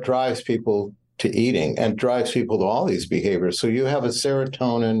at what drives people to eating and drives people to all these behaviors. So you have a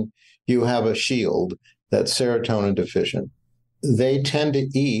serotonin, you have a shield that's serotonin deficient. They tend to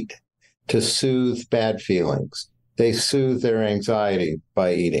eat to soothe bad feelings. They soothe their anxiety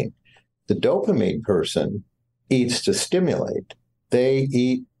by eating. The dopamine person eats to stimulate. They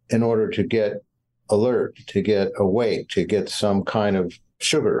eat in order to get alert, to get awake, to get some kind of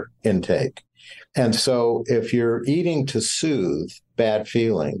sugar intake. And so if you're eating to soothe bad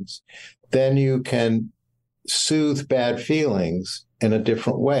feelings, then you can soothe bad feelings in a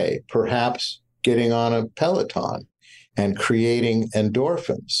different way, perhaps getting on a Peloton and creating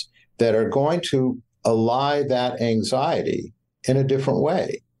endorphins that are going to allay that anxiety in a different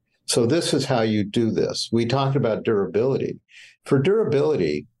way. So this is how you do this. We talked about durability. For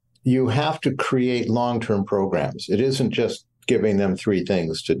durability, you have to create long-term programs. It isn't just giving them 3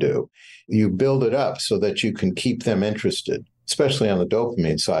 things to do. You build it up so that you can keep them interested, especially on the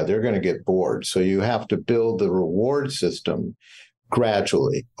dopamine side. They're going to get bored. So you have to build the reward system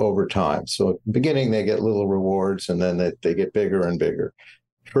gradually over time. So at the beginning, they get little rewards, and then they get bigger and bigger.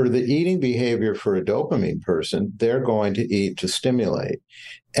 For the eating behavior for a dopamine person, they're going to eat to stimulate.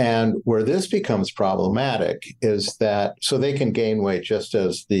 And where this becomes problematic is that, so they can gain weight just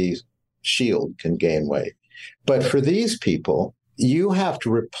as the shield can gain weight. But for these people, you have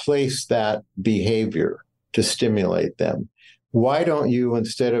to replace that behavior to stimulate them. Why don't you,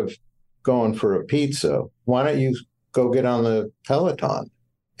 instead of going for a pizza, why don't you go get on the Peloton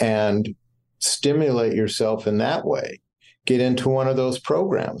and stimulate yourself in that way? Get into one of those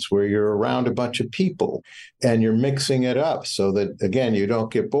programs where you're around a bunch of people and you're mixing it up so that, again, you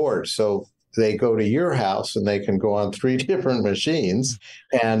don't get bored. So they go to your house and they can go on 3 different machines.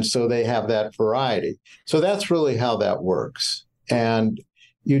 And so they have that variety. So that's really how that works. And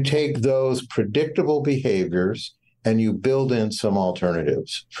you take those predictable behaviors and you build in some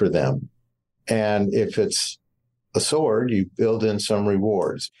alternatives for them. And if it's a sword, you build in some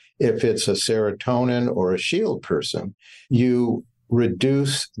rewards. If it's a serotonin or a shield person, you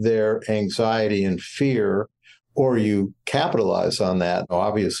reduce their anxiety and fear, or you capitalize on that.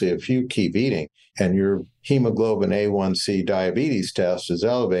 Obviously, if you keep eating and your hemoglobin A1C diabetes test is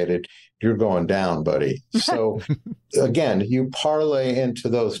elevated, you're going down, buddy. So again, you parlay into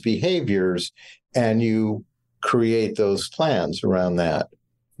those behaviors and you create those plans around that.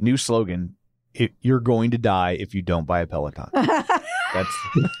 New slogan: you're going to die if you don't buy a Peloton. That's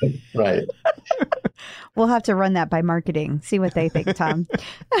right. We'll have to run that by marketing. See what they think, Tom.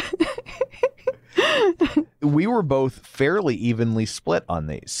 We were both fairly evenly split on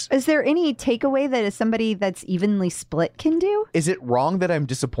these. Is there any takeaway that somebody that's evenly split can do? Is it wrong that I'm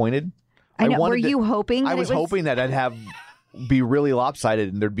disappointed? I know. Were you hoping? I was hoping that I'd be really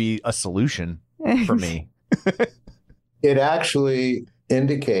lopsided and there'd be a solution for me. It actually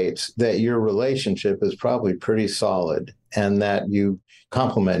indicates that your relationship is probably pretty solid and that you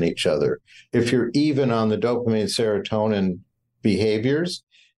complement each other. If you're even on the dopamine serotonin behaviors,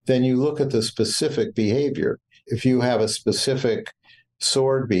 then you look at the specific behavior. If you have a specific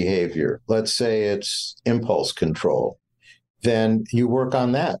sword behavior, let's say it's impulse control, then you work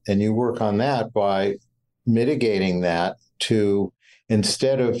on that. And you work on that by mitigating that to,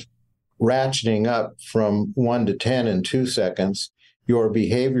 instead of ratcheting up from 1 to 10 in 2 seconds, your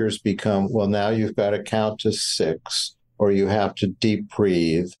behaviors become, well, now you've got to count to 6, or you have to deep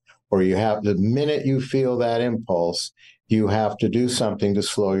breathe, or you have, the minute you feel that impulse, you have to do something to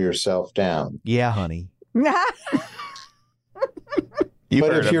slow yourself down. Yeah, honey. But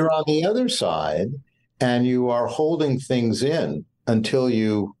if you're on the other side and you are holding things in until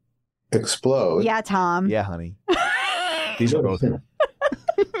you explode. Yeah, Tom. Yeah, honey. These are both.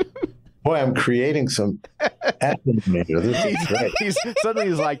 Boy, I'm creating some acronym here. This is great.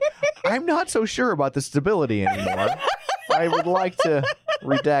 He's like, I'm not so sure about the stability anymore. I would like to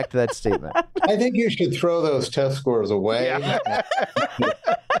redact that statement. I think you should throw those test scores away. Yeah.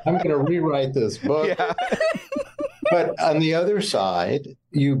 I'm going to rewrite this book. Yeah. But on the other side,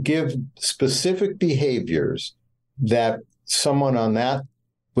 you give specific behaviors that someone on that,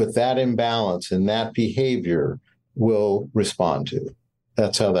 with that imbalance and that behavior, will respond to.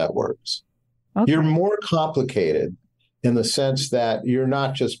 That's how that works. Okay. You're more complicated in the sense that you're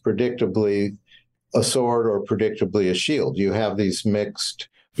not just predictably a sword or predictably a shield. You have these mixed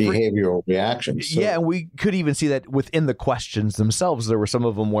behavioral reactions. So, yeah, and we could even see that within the questions themselves. There were some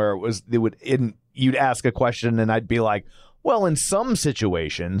of them where you'd ask a question and I'd be like, well, in some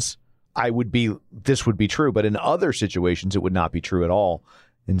situations this would be true, but in other situations it would not be true at all.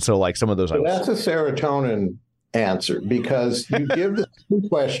 And so like some of those, that's a serotonin answer, because you give the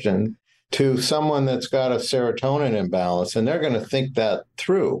question to someone that's got a serotonin imbalance and they're going to think that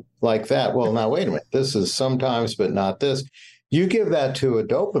through like that. Well, now, wait a minute. This is sometimes, but not this. You give that to a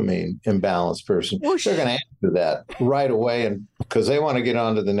dopamine imbalanced person, they're going to answer that right away, and because they want to get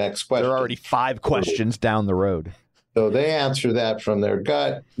on to the next question. There are already 5 questions down the road. So they answer that from their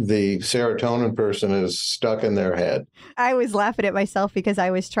gut. The serotonin person is stuck in their head. I was laughing at myself because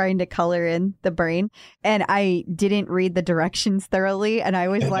I was trying to color in the brain and I didn't read the directions thoroughly. And I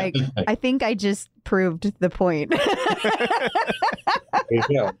was like, I think I just proved the point.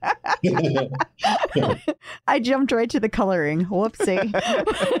 I jumped right to the coloring. Whoopsie.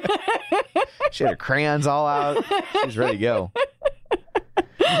 She had her crayons all out. She's ready to go.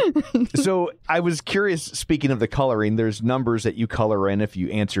 So I was curious, speaking of the coloring, there's numbers that you color in if you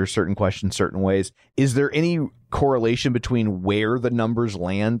answer certain questions certain ways. Is there any correlation between where the numbers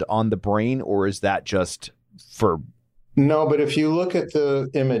land on the brain, or is that just for... No, but if you look at the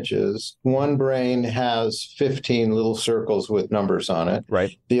images, one brain has 15 little circles with numbers on it.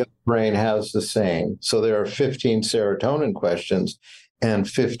 Right. The other brain has the same. So there are 15 serotonin questions and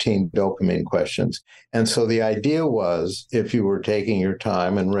 15 dopamine questions. And so the idea was, if you were taking your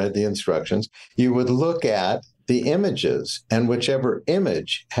time and read the instructions, you would look at the images, and whichever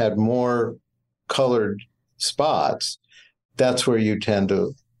image had more colored spots, that's where you tend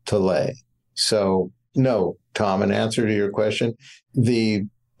to lay. So no, Tom, in answer to your question, the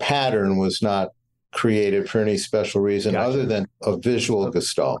pattern was not created for any special reason other than a visual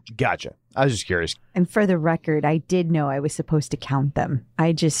gestalt. Gotcha. I was just curious. And for the record, I did know I was supposed to count them.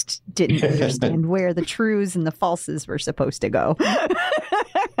 I just didn't understand where the trues and the falses were supposed to go.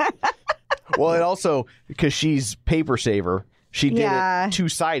 Well, it also, because she's paper saver, she did it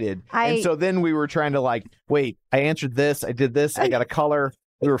two-sided. And so then we were trying to like, wait, I answered this, I did this, I got a color.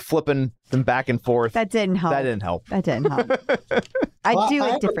 We were flipping them back and forth. That didn't help. I do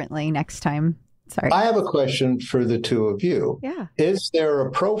it differently next time. Sorry. I have a question for the two of you. Yeah. Is there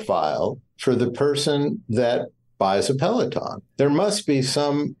a profile for the person that buys a Peloton? There must be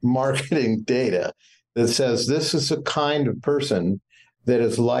some marketing data that says this is the kind of person that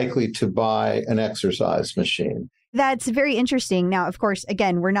is likely to buy an exercise machine. That's very interesting. Now, of course,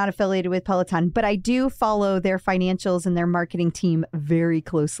 again, we're not affiliated with Peloton, but I do follow their financials and their marketing team very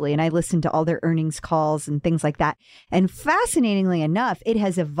closely. And I listen to all their earnings calls and things like that. And fascinatingly enough, it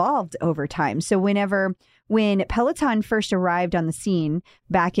has evolved over time. So when Peloton first arrived on the scene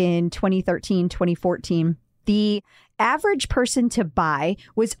back in 2013, 2014, the average person to buy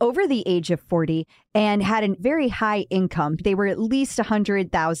was over the age of 40 and had a very high income. They were at least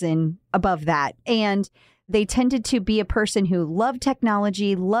 100,000 above that. And they tended to be a person who loved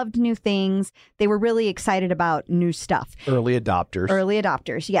technology, loved new things. They were really excited about new stuff. Early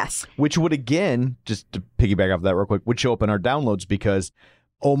adopters, yes. Which would, again, just to piggyback off that real quick, would show up in our downloads, because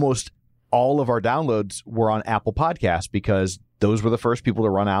almost all of our downloads were on Apple Podcasts, because those were the first people to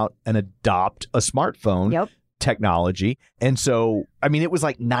run out and adopt a smartphone technology. And so, I mean, it was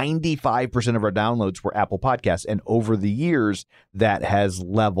like 95% of our downloads were Apple Podcasts. And over the years, that has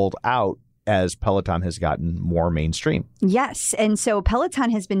leveled out as Peloton has gotten more mainstream. Yes. And so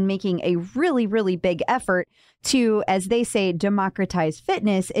Peloton has been making a really, really big effort to, as they say, democratize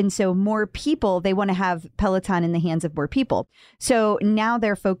fitness. And so more people, they want to have Peloton in the hands of more people. So now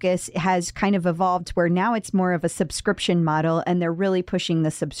their focus has kind of evolved where now it's more of a subscription model, and they're really pushing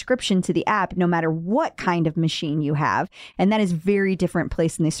the subscription to the app no matter what kind of machine you have. And that is a very different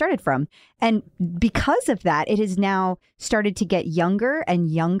place than they started from. And because of that, it has now started to get younger and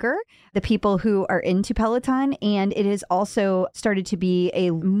younger, the people who are into Peloton. And it has also started to be a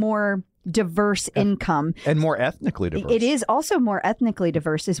more diverse income. And more ethnically diverse. It is also more ethnically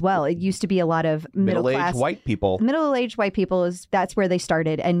diverse as well. It used to be a lot of middle-aged white people. Middle-aged white people, that's where they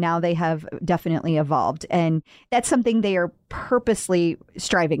started. And now they have definitely evolved. And that's something they are purposely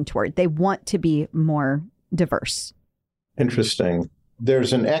striving toward. They want to be more diverse. Interesting.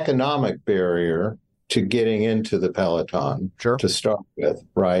 There's an economic barrier to getting into the Peloton to start with,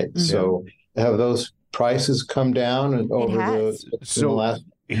 right? Mm-hmm. So have those prices come down over the last...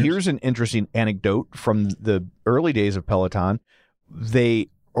 Here's an interesting anecdote from the early days of Peloton. They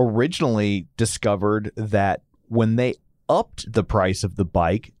originally discovered that when they upped the price of the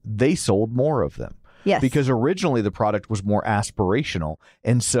bike, they sold more of them. Yes. Because originally the product was more aspirational.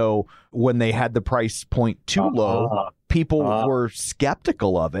 And so when they had the price point too low, people were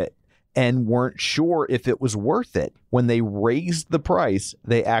skeptical of it and weren't sure if it was worth it. When they raised the price,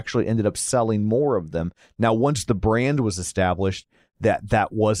 they actually ended up selling more of them. Now, once the brand was established,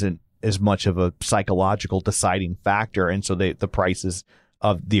 that wasn't as much of a psychological deciding factor. And so the prices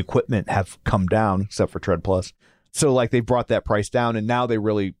of the equipment have come down, except for Tread Plus. So like they brought that price down, and now they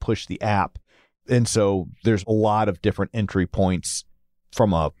really push the app. And so there's a lot of different entry points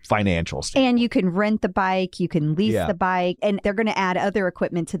from a financial standpoint. And you can rent the bike, you can lease the bike, and they're going to add other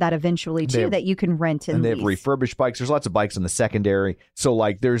equipment to that eventually too that you can rent and they lease. Have refurbished bikes. There's lots of bikes in the secondary. So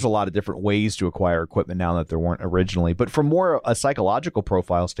like there's a lot of different ways to acquire equipment now that there weren't originally. But from more a psychological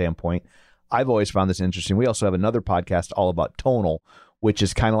profile standpoint, I've always found this interesting. We also have another podcast all about tonal, which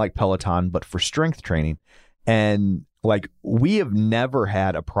is kind of like Peloton, but for strength training. And like we have never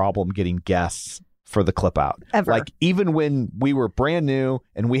had a problem getting guests for the Clip Out. Ever. Like even when we were brand new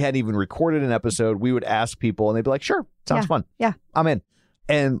and we hadn't even recorded an episode, we would ask people and they'd be like, sure, sounds fun. Yeah. I'm in.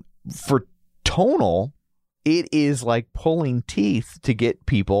 And for tonal, it is like pulling teeth to get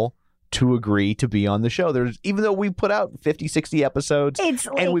people to agree to be on the show. Even though we put out 50, 60 episodes,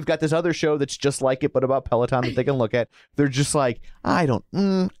 and we've got this other show that's just like it, but about Peloton that they can look at. They're just like, I don't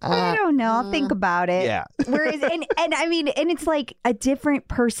know. I'll think about it. Yeah. Whereas, and I mean, and it's like a different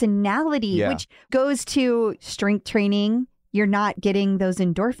personality, which goes to strength training. You're not getting those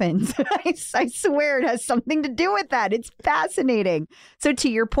endorphins. I swear it has something to do with that. It's fascinating. So to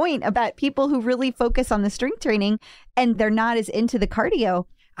your point about people who really focus on the strength training and they're not as into the cardio,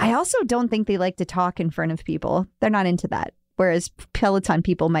 I also don't think they like to talk in front of people. They're not into that. Whereas Peloton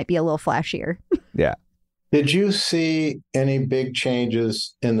people might be a little flashier. Yeah. Did you see any big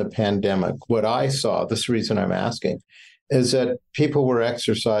changes in the pandemic? What I saw, this reason I'm asking, is that people were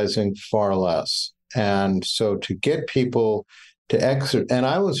exercising far less. And so to get people to exercise, and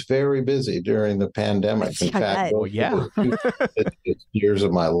I was very busy during the pandemic. In fact, years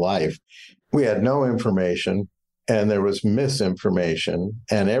of my life, we had no information. And there was misinformation,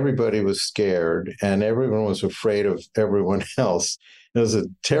 and everybody was scared, and everyone was afraid of everyone else. It was a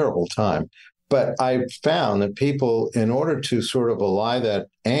terrible time. But I found that people, in order to sort of allay that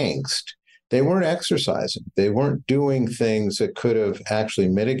angst, they weren't exercising. They weren't doing things that could have actually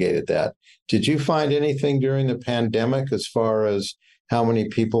mitigated that. Did you find anything during the pandemic as far as how many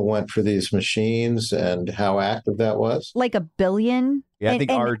people went for these machines and how active that was? Like 1 billion. Yeah, I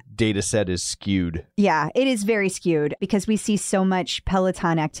think our data set is skewed. Yeah, it is very skewed because we see so much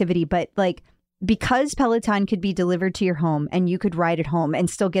Peloton activity. But like, because Peloton could be delivered to your home and you could ride at home and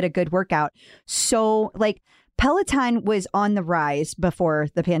still get a good workout. So like, Peloton was on the rise before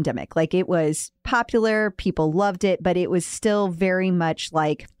the pandemic. Like, it was popular, people loved it, but it was still very much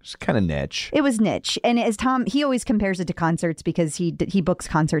like, it's kind of niche. It was niche. And as Tom, he always compares it to concerts because he books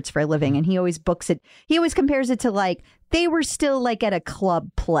concerts for a living, and he always compares it to like, they were still like at a club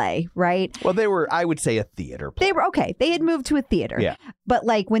play, right? Well, they were, I would say, a theater play. They were, okay. They had moved to a theater. Yeah. But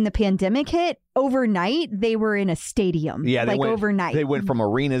like when the pandemic hit, overnight, they were in a stadium. Yeah. Overnight. They went from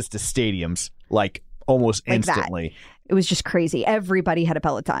arenas to stadiums, like almost like instantly. That. It was just crazy. Everybody had a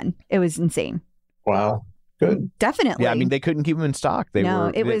Peloton. It was insane. Wow. Good. Definitely. Yeah, I mean, they couldn't keep them in stock.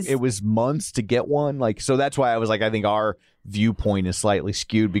 It was months to get one. Like, so that's why I was like, I think our viewpoint is slightly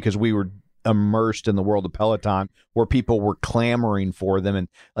skewed because we were immersed in the world of Peloton where people were clamoring for them. And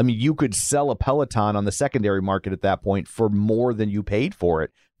I mean, you could sell a Peloton on the secondary market at that point for more than you paid for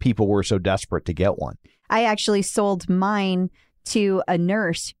it. People were so desperate to get one. I actually sold mine to a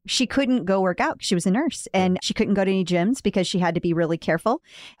nurse. She couldn't go work out. She was a nurse and she couldn't go to any gyms because she had to be really careful.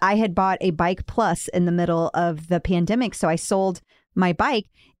 I had bought a Bike Plus in the middle of the pandemic. So I sold my bike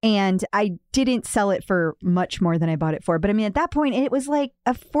and I didn't sell it for much more than I bought it for. But I mean, at that point, it was like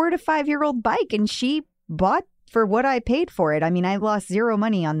a 4 to 5 year old bike and she bought for what I paid for it. I mean, I lost zero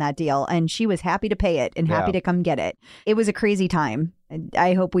money on that deal and she was happy to pay it and happy to come get it. It was a crazy time.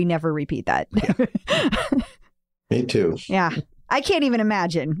 I hope we never repeat that. Me too. Yeah. I can't even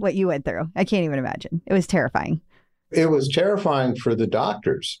imagine what you went through. I can't even imagine. It was terrifying. It was terrifying for the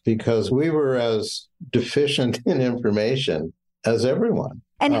doctors because we were as deficient in information as everyone.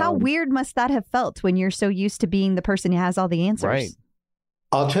 And how weird must that have felt when you're so used to being the person who has all the answers? Right.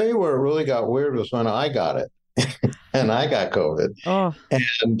 I'll tell you where it really got weird was when I got it and I got COVID. Oh.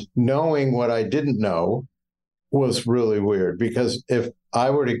 And knowing what I didn't know was really weird because if I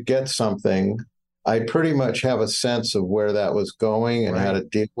were to get something, I pretty much have a sense of where that was going and how to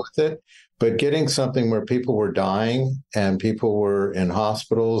deal with it. But getting something where people were dying and people were in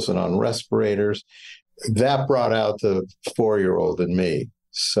hospitals and on respirators, that brought out the 4-year-old in me.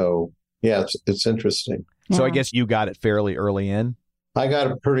 So, yeah, it's interesting. Yeah. So I guess you got it fairly early in. I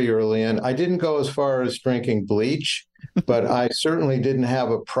got it pretty early in. I didn't go as far as drinking bleach, but I certainly didn't have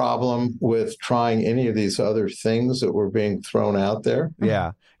a problem with trying any of these other things that were being thrown out there.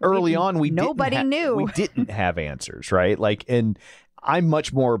 Yeah. Early on, nobody knew. We didn't have answers, right? Like, and I'm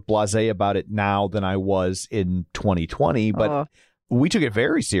much more blasé about it now than I was in 2020, but we took it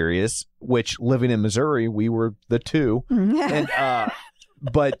very serious, which living in Missouri, we were the two. And,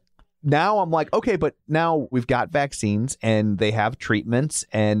 but now I'm like, okay, but now we've got vaccines and they have treatments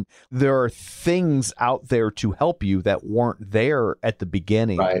and there are things out there to help you that weren't there at the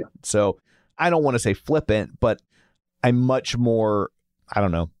beginning. Right. So I don't want to say flippant, but I'm much more, I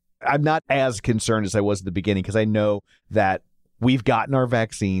don't know. I'm not as concerned as I was at the beginning because I know that we've gotten our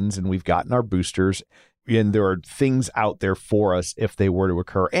vaccines and we've gotten our boosters and there are things out there for us if they were to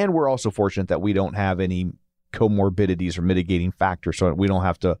occur. And we're also fortunate that we don't have any comorbidities or mitigating factors, so we don't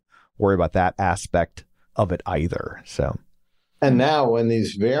have to worry about that aspect of it either. So, and now when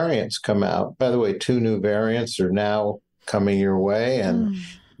these variants come out, by the way, 2 new variants are now coming your way, and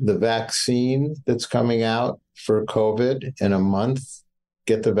the vaccine that's coming out for COVID in a month,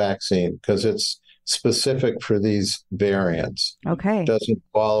 get the vaccine because it's specific for these variants. Okay. It doesn't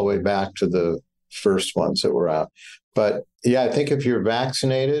go all the way back to the first ones that were out. But yeah, I think if you're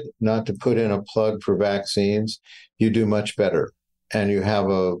vaccinated, not to put in a plug for vaccines, you do much better. And you have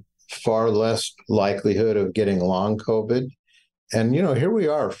a far less likelihood of getting long COVID. And, here we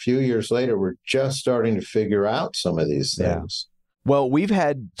are a few years later, we're just starting to figure out some of these things. Well,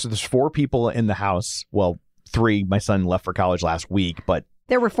 there's 4 people in the house. Well, 3, my son left for college last week, but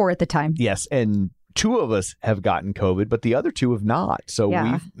there were 4 at the time. Yes. And 2 of us have gotten COVID, but the other 2 have not. So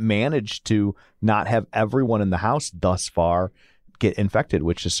we've managed to not have everyone in the house thus far get infected,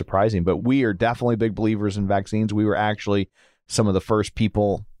 which is surprising. But we are definitely big believers in vaccines. We were actually some of the first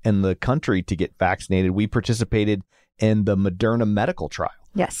people in the country to get vaccinated. We participated in the Moderna medical trial.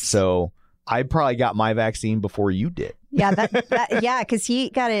 Yes. So I probably got my vaccine before you did. Yeah, because he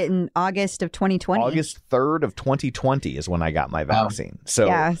got it in August of 2020. August 3rd of 2020 is when I got my vaccine. So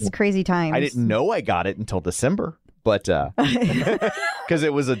yeah, it's crazy times. I didn't know I got it until December, but because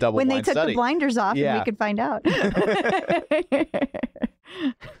it was a double when blind they took study. the blinders off and we could find out.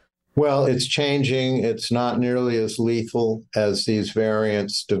 Well, it's changing. It's not nearly as lethal as these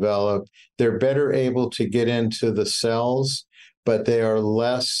variants develop. They're better able to get into the cells, but they are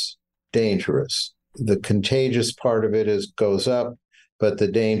less dangerous. The contagious part of it goes up, but the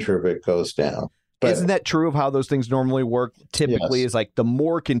danger of it goes down. But, isn't that true of how those things normally work? Typically, is like the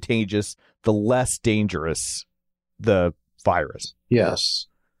more contagious, the less dangerous the virus. Yes.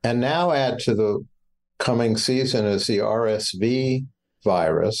 And now add to the coming season is the RSV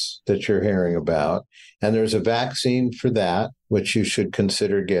virus that you're hearing about. And there's a vaccine for that, which you should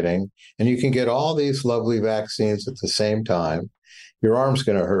consider getting. And you can get all these lovely vaccines at the same time. Your arm's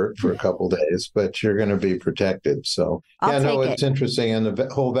going to hurt for a couple of days, but you're going to be protected. So, it's interesting. And the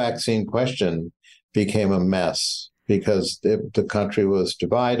whole vaccine question became a mess because the country was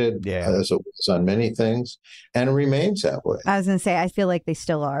divided, as it was on many things, and remains that way. I was going to say, I feel like they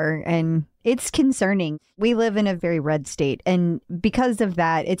still are. And it's concerning. We live in a very red state. And because of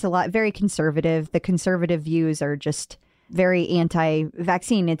that, it's very conservative. The conservative views are just very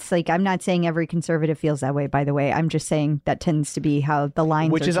anti-vaccine. It's like, I'm not saying every conservative feels that way, by the way. I'm just saying that tends to be how the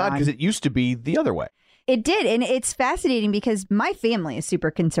lines Which are is drawn. odd because it used to be the other way. It did. And it's fascinating because my family is super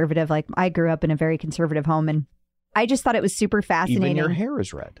conservative. Like, I grew up in a very conservative home, and I just thought it was super fascinating. Even your hair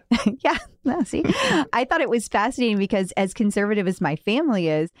is red. Yeah. No, see, I thought it was fascinating because as conservative as my family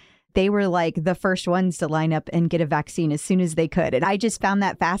is, they were like the first ones to line up and get a vaccine as soon as they could. And I just found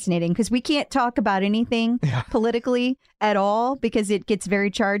that fascinating because we can't talk about anything politically at all because it gets very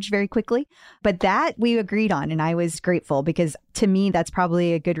charged very quickly. But that we agreed on. And I was grateful because to me, that's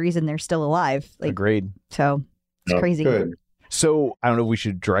probably a good reason they're still alive. Agreed. So it's crazy. Good. So I don't know if we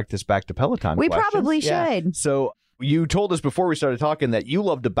should direct this back to Peloton. We questions. probably should. So you told us before we started talking that you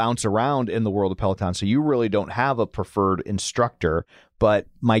love to bounce around in the world of Peloton, so you really don't have a preferred instructor. But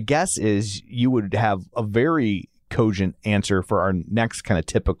my guess is you would have a very cogent answer for our next kind of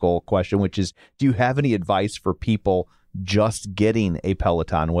typical question, which is, do you have any advice for people just getting a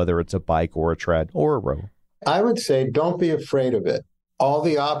Peloton, whether it's a bike or a tread or a row? I would say don't be afraid of it. All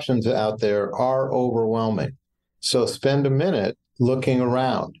the options out there are overwhelming. So spend a minute looking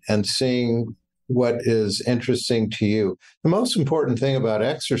around and seeing what is interesting to you. The most important thing about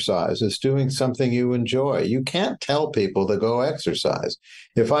exercise is doing something you enjoy. You can't tell people to go exercise.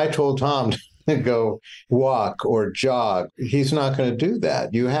 If I told Tom to go walk or jog, he's not going to do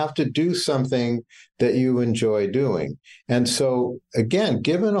that. You have to do something that you enjoy doing. And so, again,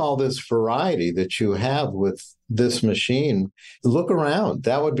 given all this variety that you have with this machine, look around.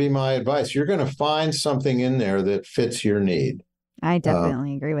 That would be my advice. You're going to find something in there that fits your need. I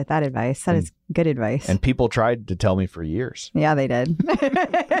definitely agree with that advice. That is good advice. And people tried to tell me for years. Yeah, they did.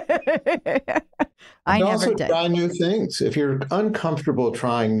 I never also did. Try new things. If you're uncomfortable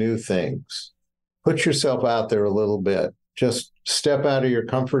trying new things, put yourself out there a little bit. Just step out of your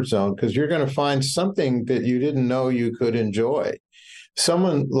comfort zone because you're going to find something that you didn't know you could enjoy.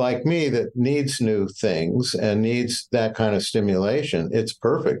 Someone like me that needs new things and needs that kind of stimulation, it's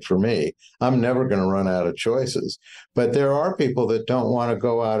perfect for me. I'm never going to run out of choices. But there are people that don't want to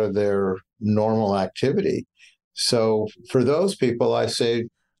go out of their normal activity. So for those people, I say,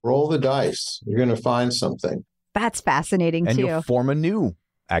 roll the dice. You're going to find something. That's fascinating, and too. You'll form a new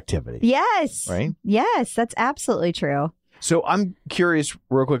activity. Yes. Right? Yes, that's absolutely true. So I'm curious,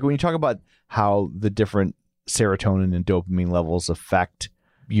 real quick, when you talk about how the different serotonin and dopamine levels affect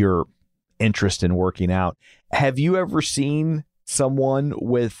your interest in working out, have you ever seen someone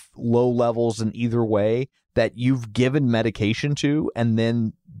with low levels in either way that you've given medication to and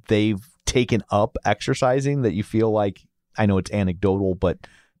then they've taken up exercising that you feel like, I know it's anecdotal, but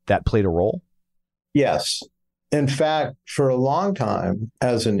that played a role? Yes. In fact, for a long time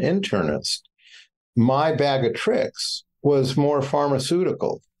as an internist, my bag of tricks was more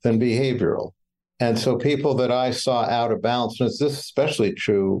pharmaceutical than behavioral. And so people that I saw out of balance, and this is especially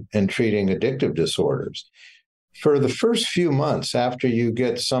true in treating addictive disorders, for the first few months after you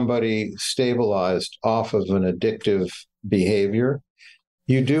get somebody stabilized off of an addictive behavior,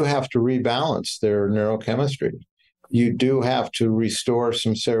 you do have to rebalance their neurochemistry. You do have to restore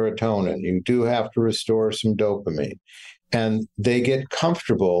some serotonin. You do have to restore some dopamine. And they get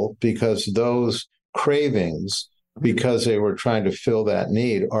comfortable because those cravings, because they were trying to fill that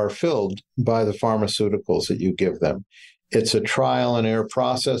need, are filled by the pharmaceuticals that you give them. It's a trial and error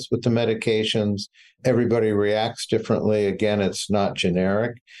process with the medications. Everybody reacts differently. Again, it's not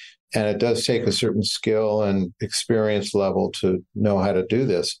generic. And it does take a certain skill and experience level to know how to do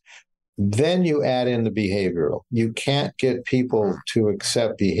this. Then you add in the behavioral. You can't get people to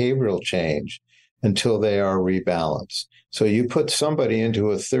accept behavioral change until they are rebalanced. So you put somebody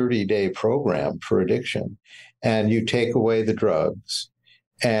into a 30-day program for addiction, and you take away the drugs,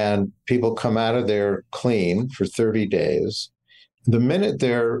 and people come out of there clean for 30 days. The minute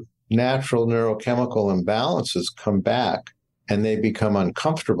their natural neurochemical imbalances come back and they become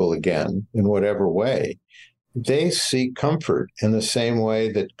uncomfortable again in whatever way, they seek comfort in the same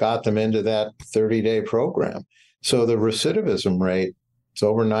way that got them into that 30-day program. So the recidivism rate is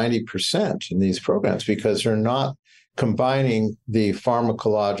over 90% in these programs because they're not combining the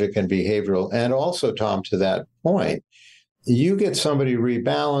pharmacologic and behavioral. And also, Tom, to that point, you get somebody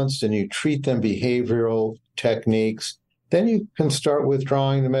rebalanced and you treat them behavioral techniques, then you can start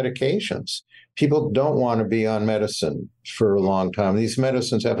withdrawing the medications. People don't want to be on medicine for a long time. These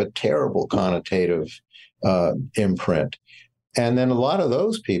medicines have a terrible connotative imprint. And then a lot of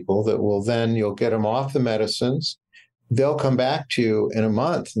those people that will then, you'll get them off the medicines, they'll come back to you in a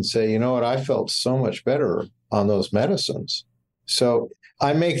month and say, you know what, I felt so much better on those medicines. So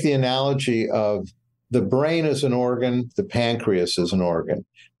I make the analogy of the brain is an organ, the pancreas is an organ.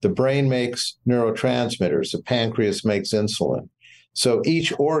 The brain makes neurotransmitters, the pancreas makes insulin. So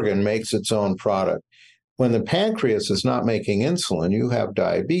each organ makes its own product. When the pancreas is not making insulin, you have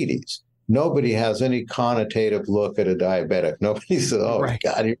diabetes. Nobody has any connotative look at a diabetic. Nobody says, oh, right.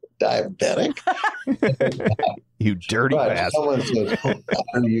 God, you're diabetic? You dirty bastard. Someone says, oh, God,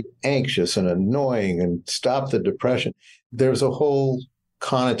 are you anxious and annoying and stop the depression? There's a whole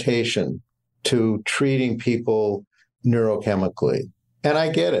connotation to treating people neurochemically. And I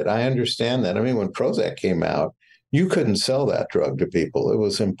get it. I understand that. I mean, when Prozac came out, you couldn't sell that drug to people. It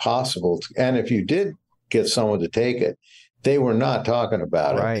was impossible. And if you did get someone to take it, they were not talking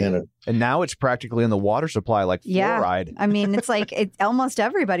about it. And now it's practically in the water supply, like fluoride. I mean, it's like almost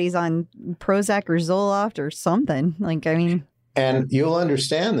everybody's on Prozac or Zoloft or something. Like, I mean. And you'll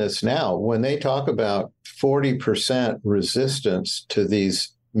understand this now. When they talk about 40% resistance to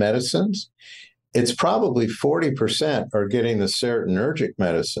these medicines, it's probably 40% are getting the serotonergic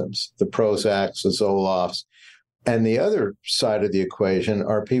medicines, the Prozacs, the Zolofts. And the other side of the equation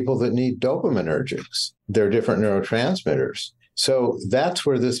are people that need dopaminergics. They're different neurotransmitters. So that's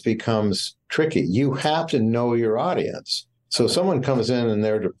where this becomes tricky. You have to know your audience. So someone comes in and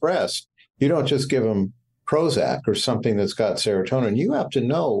they're depressed, you don't just give them Prozac or something that's got serotonin. You have to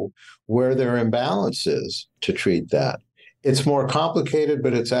know where their imbalance is to treat that. It's more complicated,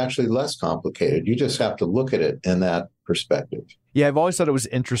 but it's actually less complicated. You just have to look at it in that perspective. Yeah, I've always thought it was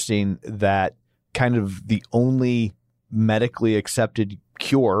interesting that kind of the only medically accepted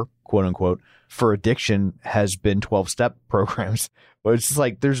cure, quote unquote, for addiction has been 12-step programs. But it's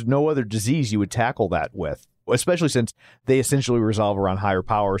like there's no other disease you would tackle that with, especially since they essentially resolve around higher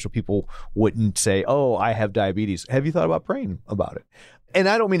power. So people wouldn't say, oh, I have diabetes. Have you thought about praying about it? And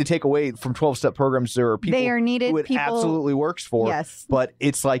I don't mean to take away from 12-step programs. There are people they are needed, who it absolutely works for. Yes. But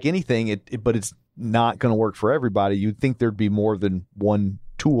it's like anything, but it's not going to work for everybody. You'd think there'd be more than one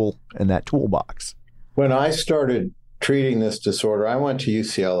tool in that toolbox. When I started treating this disorder, I went to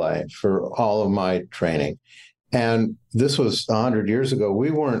UCLA for all of my training. And this was 100 years ago.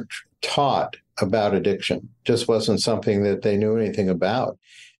 We weren't taught about addiction. Just wasn't something that they knew anything about.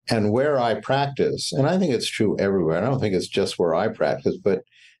 And where I practice, and I think it's true everywhere, I don't think it's just where I practice, but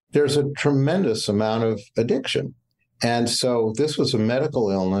there's a tremendous amount of addiction. And so this was a medical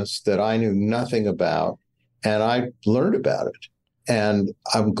illness that I knew nothing about, and I learned about it. And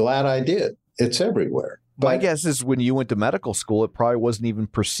I'm glad I did. It's everywhere. My guess is when you went to medical school, it probably wasn't even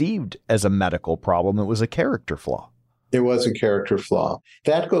perceived as a medical problem. It was a character flaw. It was a character flaw.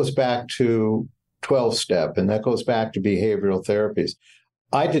 That goes back to 12-step, and that goes back to behavioral therapies.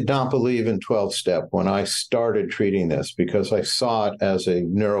 I did not believe in 12-step when I started treating this because I saw it as a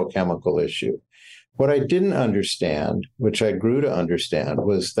neurochemical issue. What I didn't understand, which I grew to understand,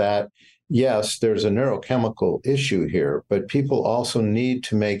 was that, yes, there's a neurochemical issue here, but people also need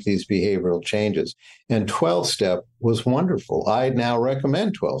to make these behavioral changes. And 12-step was wonderful. I now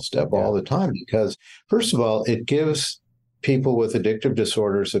recommend 12-step all the time because, first of all, it gives people with addictive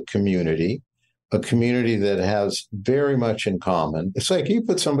disorders a community that has very much in common. It's like you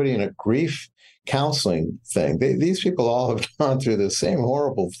put somebody in a grief counseling thing. These people all have gone through the same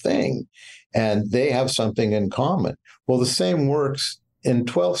horrible thing, and they have something in common. Well, the same works in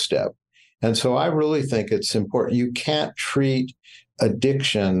 12-step. And so I really think it's important. You can't treat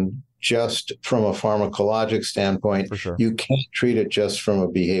addiction just from a pharmacologic standpoint. For sure. You can't treat it just from a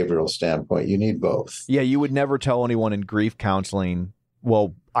behavioral standpoint. You need both. Yeah, you would never tell anyone in grief counseling,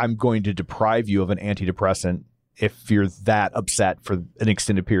 well, I'm going to deprive you of an antidepressant if you're that upset for an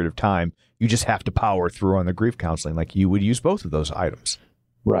extended period of time. You just have to power through on the grief counseling. Like, you would use both of those items.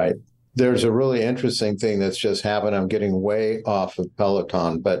 Right. There's a really interesting thing that's just happened. I'm getting way off of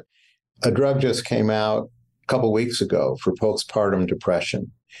Peloton, but a drug just came out a couple weeks ago for postpartum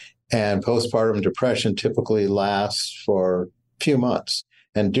depression. And postpartum depression typically lasts for a few months.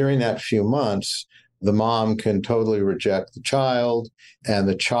 And during that few months, the mom can totally reject the child, and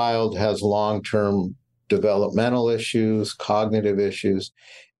the child has long-term developmental issues, cognitive issues.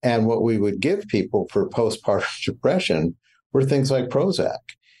 And what we would give people for postpartum depression were things like Prozac.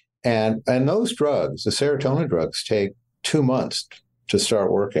 And those drugs, the serotonin drugs, take 2 months to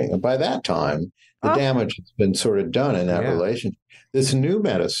start working. And by that time, the damage has been sort of done in that relationship. This new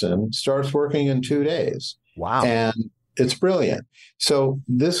medicine starts working in 2 days. Wow. And it's brilliant. So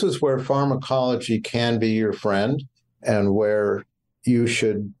this is where pharmacology can be your friend, and where you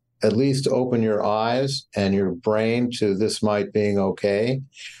should at least open your eyes and your brain to this might being okay.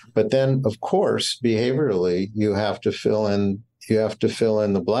 But then, of course, behaviorally, you have to fill in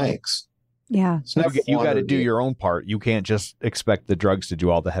the blanks. Yeah. You got to do your own part. You can't just expect the drugs to do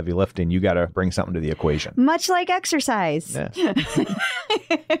all the heavy lifting. You got to bring something to the equation. Much like exercise. Yeah.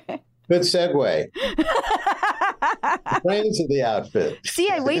 Good segue. Brains of the outfit. See,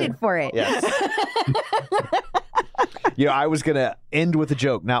 I waited for it. Yes. I was going to end with a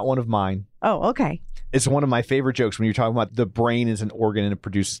joke, not one of mine. Oh, okay. It's one of my favorite jokes when you're talking about the brain is an organ and it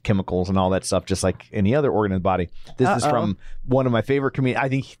produces chemicals and all that stuff, just like any other organ in the body. This is from one of my favorite comedians. I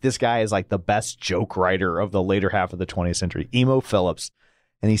think this guy is like the best joke writer of the later half of the 20th century, Emo Phillips.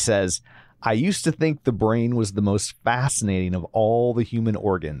 And he says, I used to think the brain was the most fascinating of all the human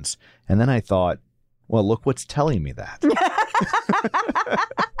organs. And then I thought, well, look what's telling me that.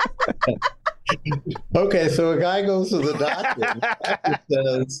 Okay, so a guy goes to the doctor. And the doctor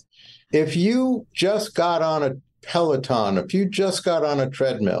says, if you just got on a Peloton, if you just got on a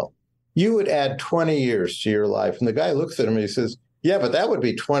treadmill, you would add 20 years to your life. And the guy looks at him and he says, yeah, but that would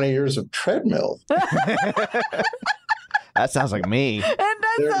be 20 years of treadmill. That sounds like me. It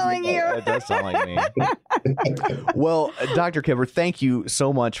does sound like you. It does sound like me. Well, Dr. Kipper, thank you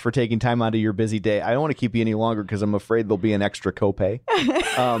so much for taking time out of your busy day. I don't want to keep you any longer because I'm afraid there'll be an extra copay.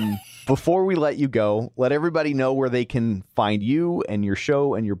 Before we let you go, let everybody know where they can find you and your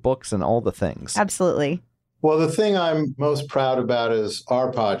show and your books and all the things. Absolutely. Well, the thing I'm most proud about is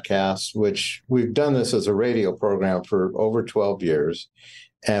our podcast, which we've done this as a radio program for over 12 years.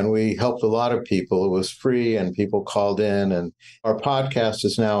 And we helped a lot of people. It was free and people called in. And our podcast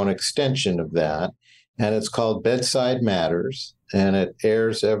is now an extension of that. And it's called Bedside Matters. And it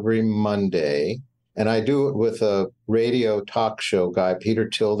airs every Monday. And I do it with a radio talk show guy, Peter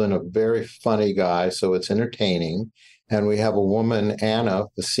Tilden, a very funny guy. So it's entertaining. And we have a woman, Anna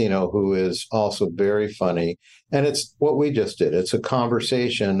Vecino, who is also very funny. And it's what we just did. It's a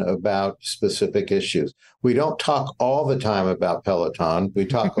conversation about specific issues. We don't talk all the time about Peloton. We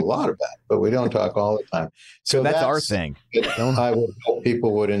talk a lot about it, but we don't talk all the time. So that's our thing. I would hope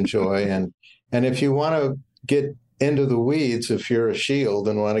people would enjoy. And if you want to get into the weeds, if you're a shield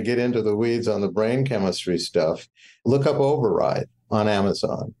and want to get into the weeds on the brain chemistry stuff, look up Override on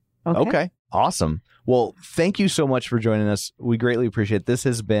Amazon. Okay. Awesome. Well, thank you so much for joining us. We greatly appreciate it. This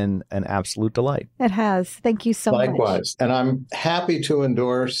has been an absolute delight. It has. Thank you so much. Likewise. And I'm happy to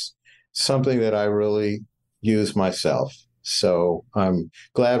endorse something that I really use myself. So I'm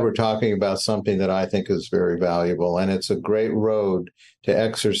glad we're talking about something that I think is very valuable. And it's a great road to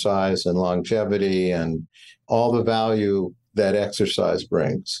exercise and longevity and all the value that exercise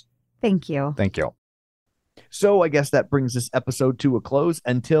brings. Thank you. Thank you. So I guess that brings this episode to a close.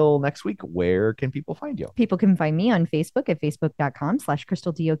 Until next week, where can people find you? People can find me on Facebook at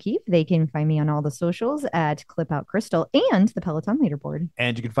facebook.com/Crystal D. O'Keefe. They can find me on all the socials at Clip Out Crystal and the Peloton Leaderboard.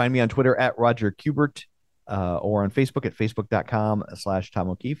 And you can find me on Twitter at Roger Kubert or on Facebook at facebook.com/Tom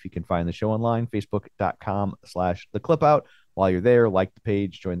O'Keefe. You can find the show online, facebook.com/The Clip Out. While you're there, like the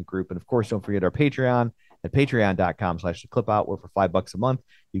page, join the group. And of course, don't forget our Patreon at patreon.com/The Clip Out, where for $5 a month,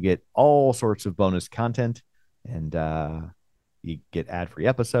 you get all sorts of bonus content and you get ad-free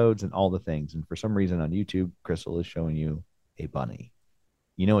episodes and all the things. And for some reason on YouTube, Crystal is showing you a bunny.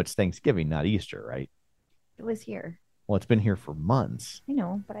 You know it's Thanksgiving, not Easter, right? It was here. Well, it's been here for months. I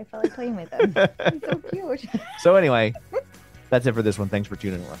know, but I felt like playing with them. It's so cute. So anyway, that's it for this one. Thanks for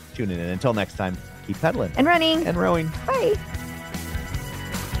tuning in. Until next time, keep pedaling. And running. And rowing. Bye.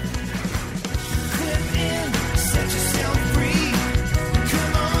 Clip in, set yourself free.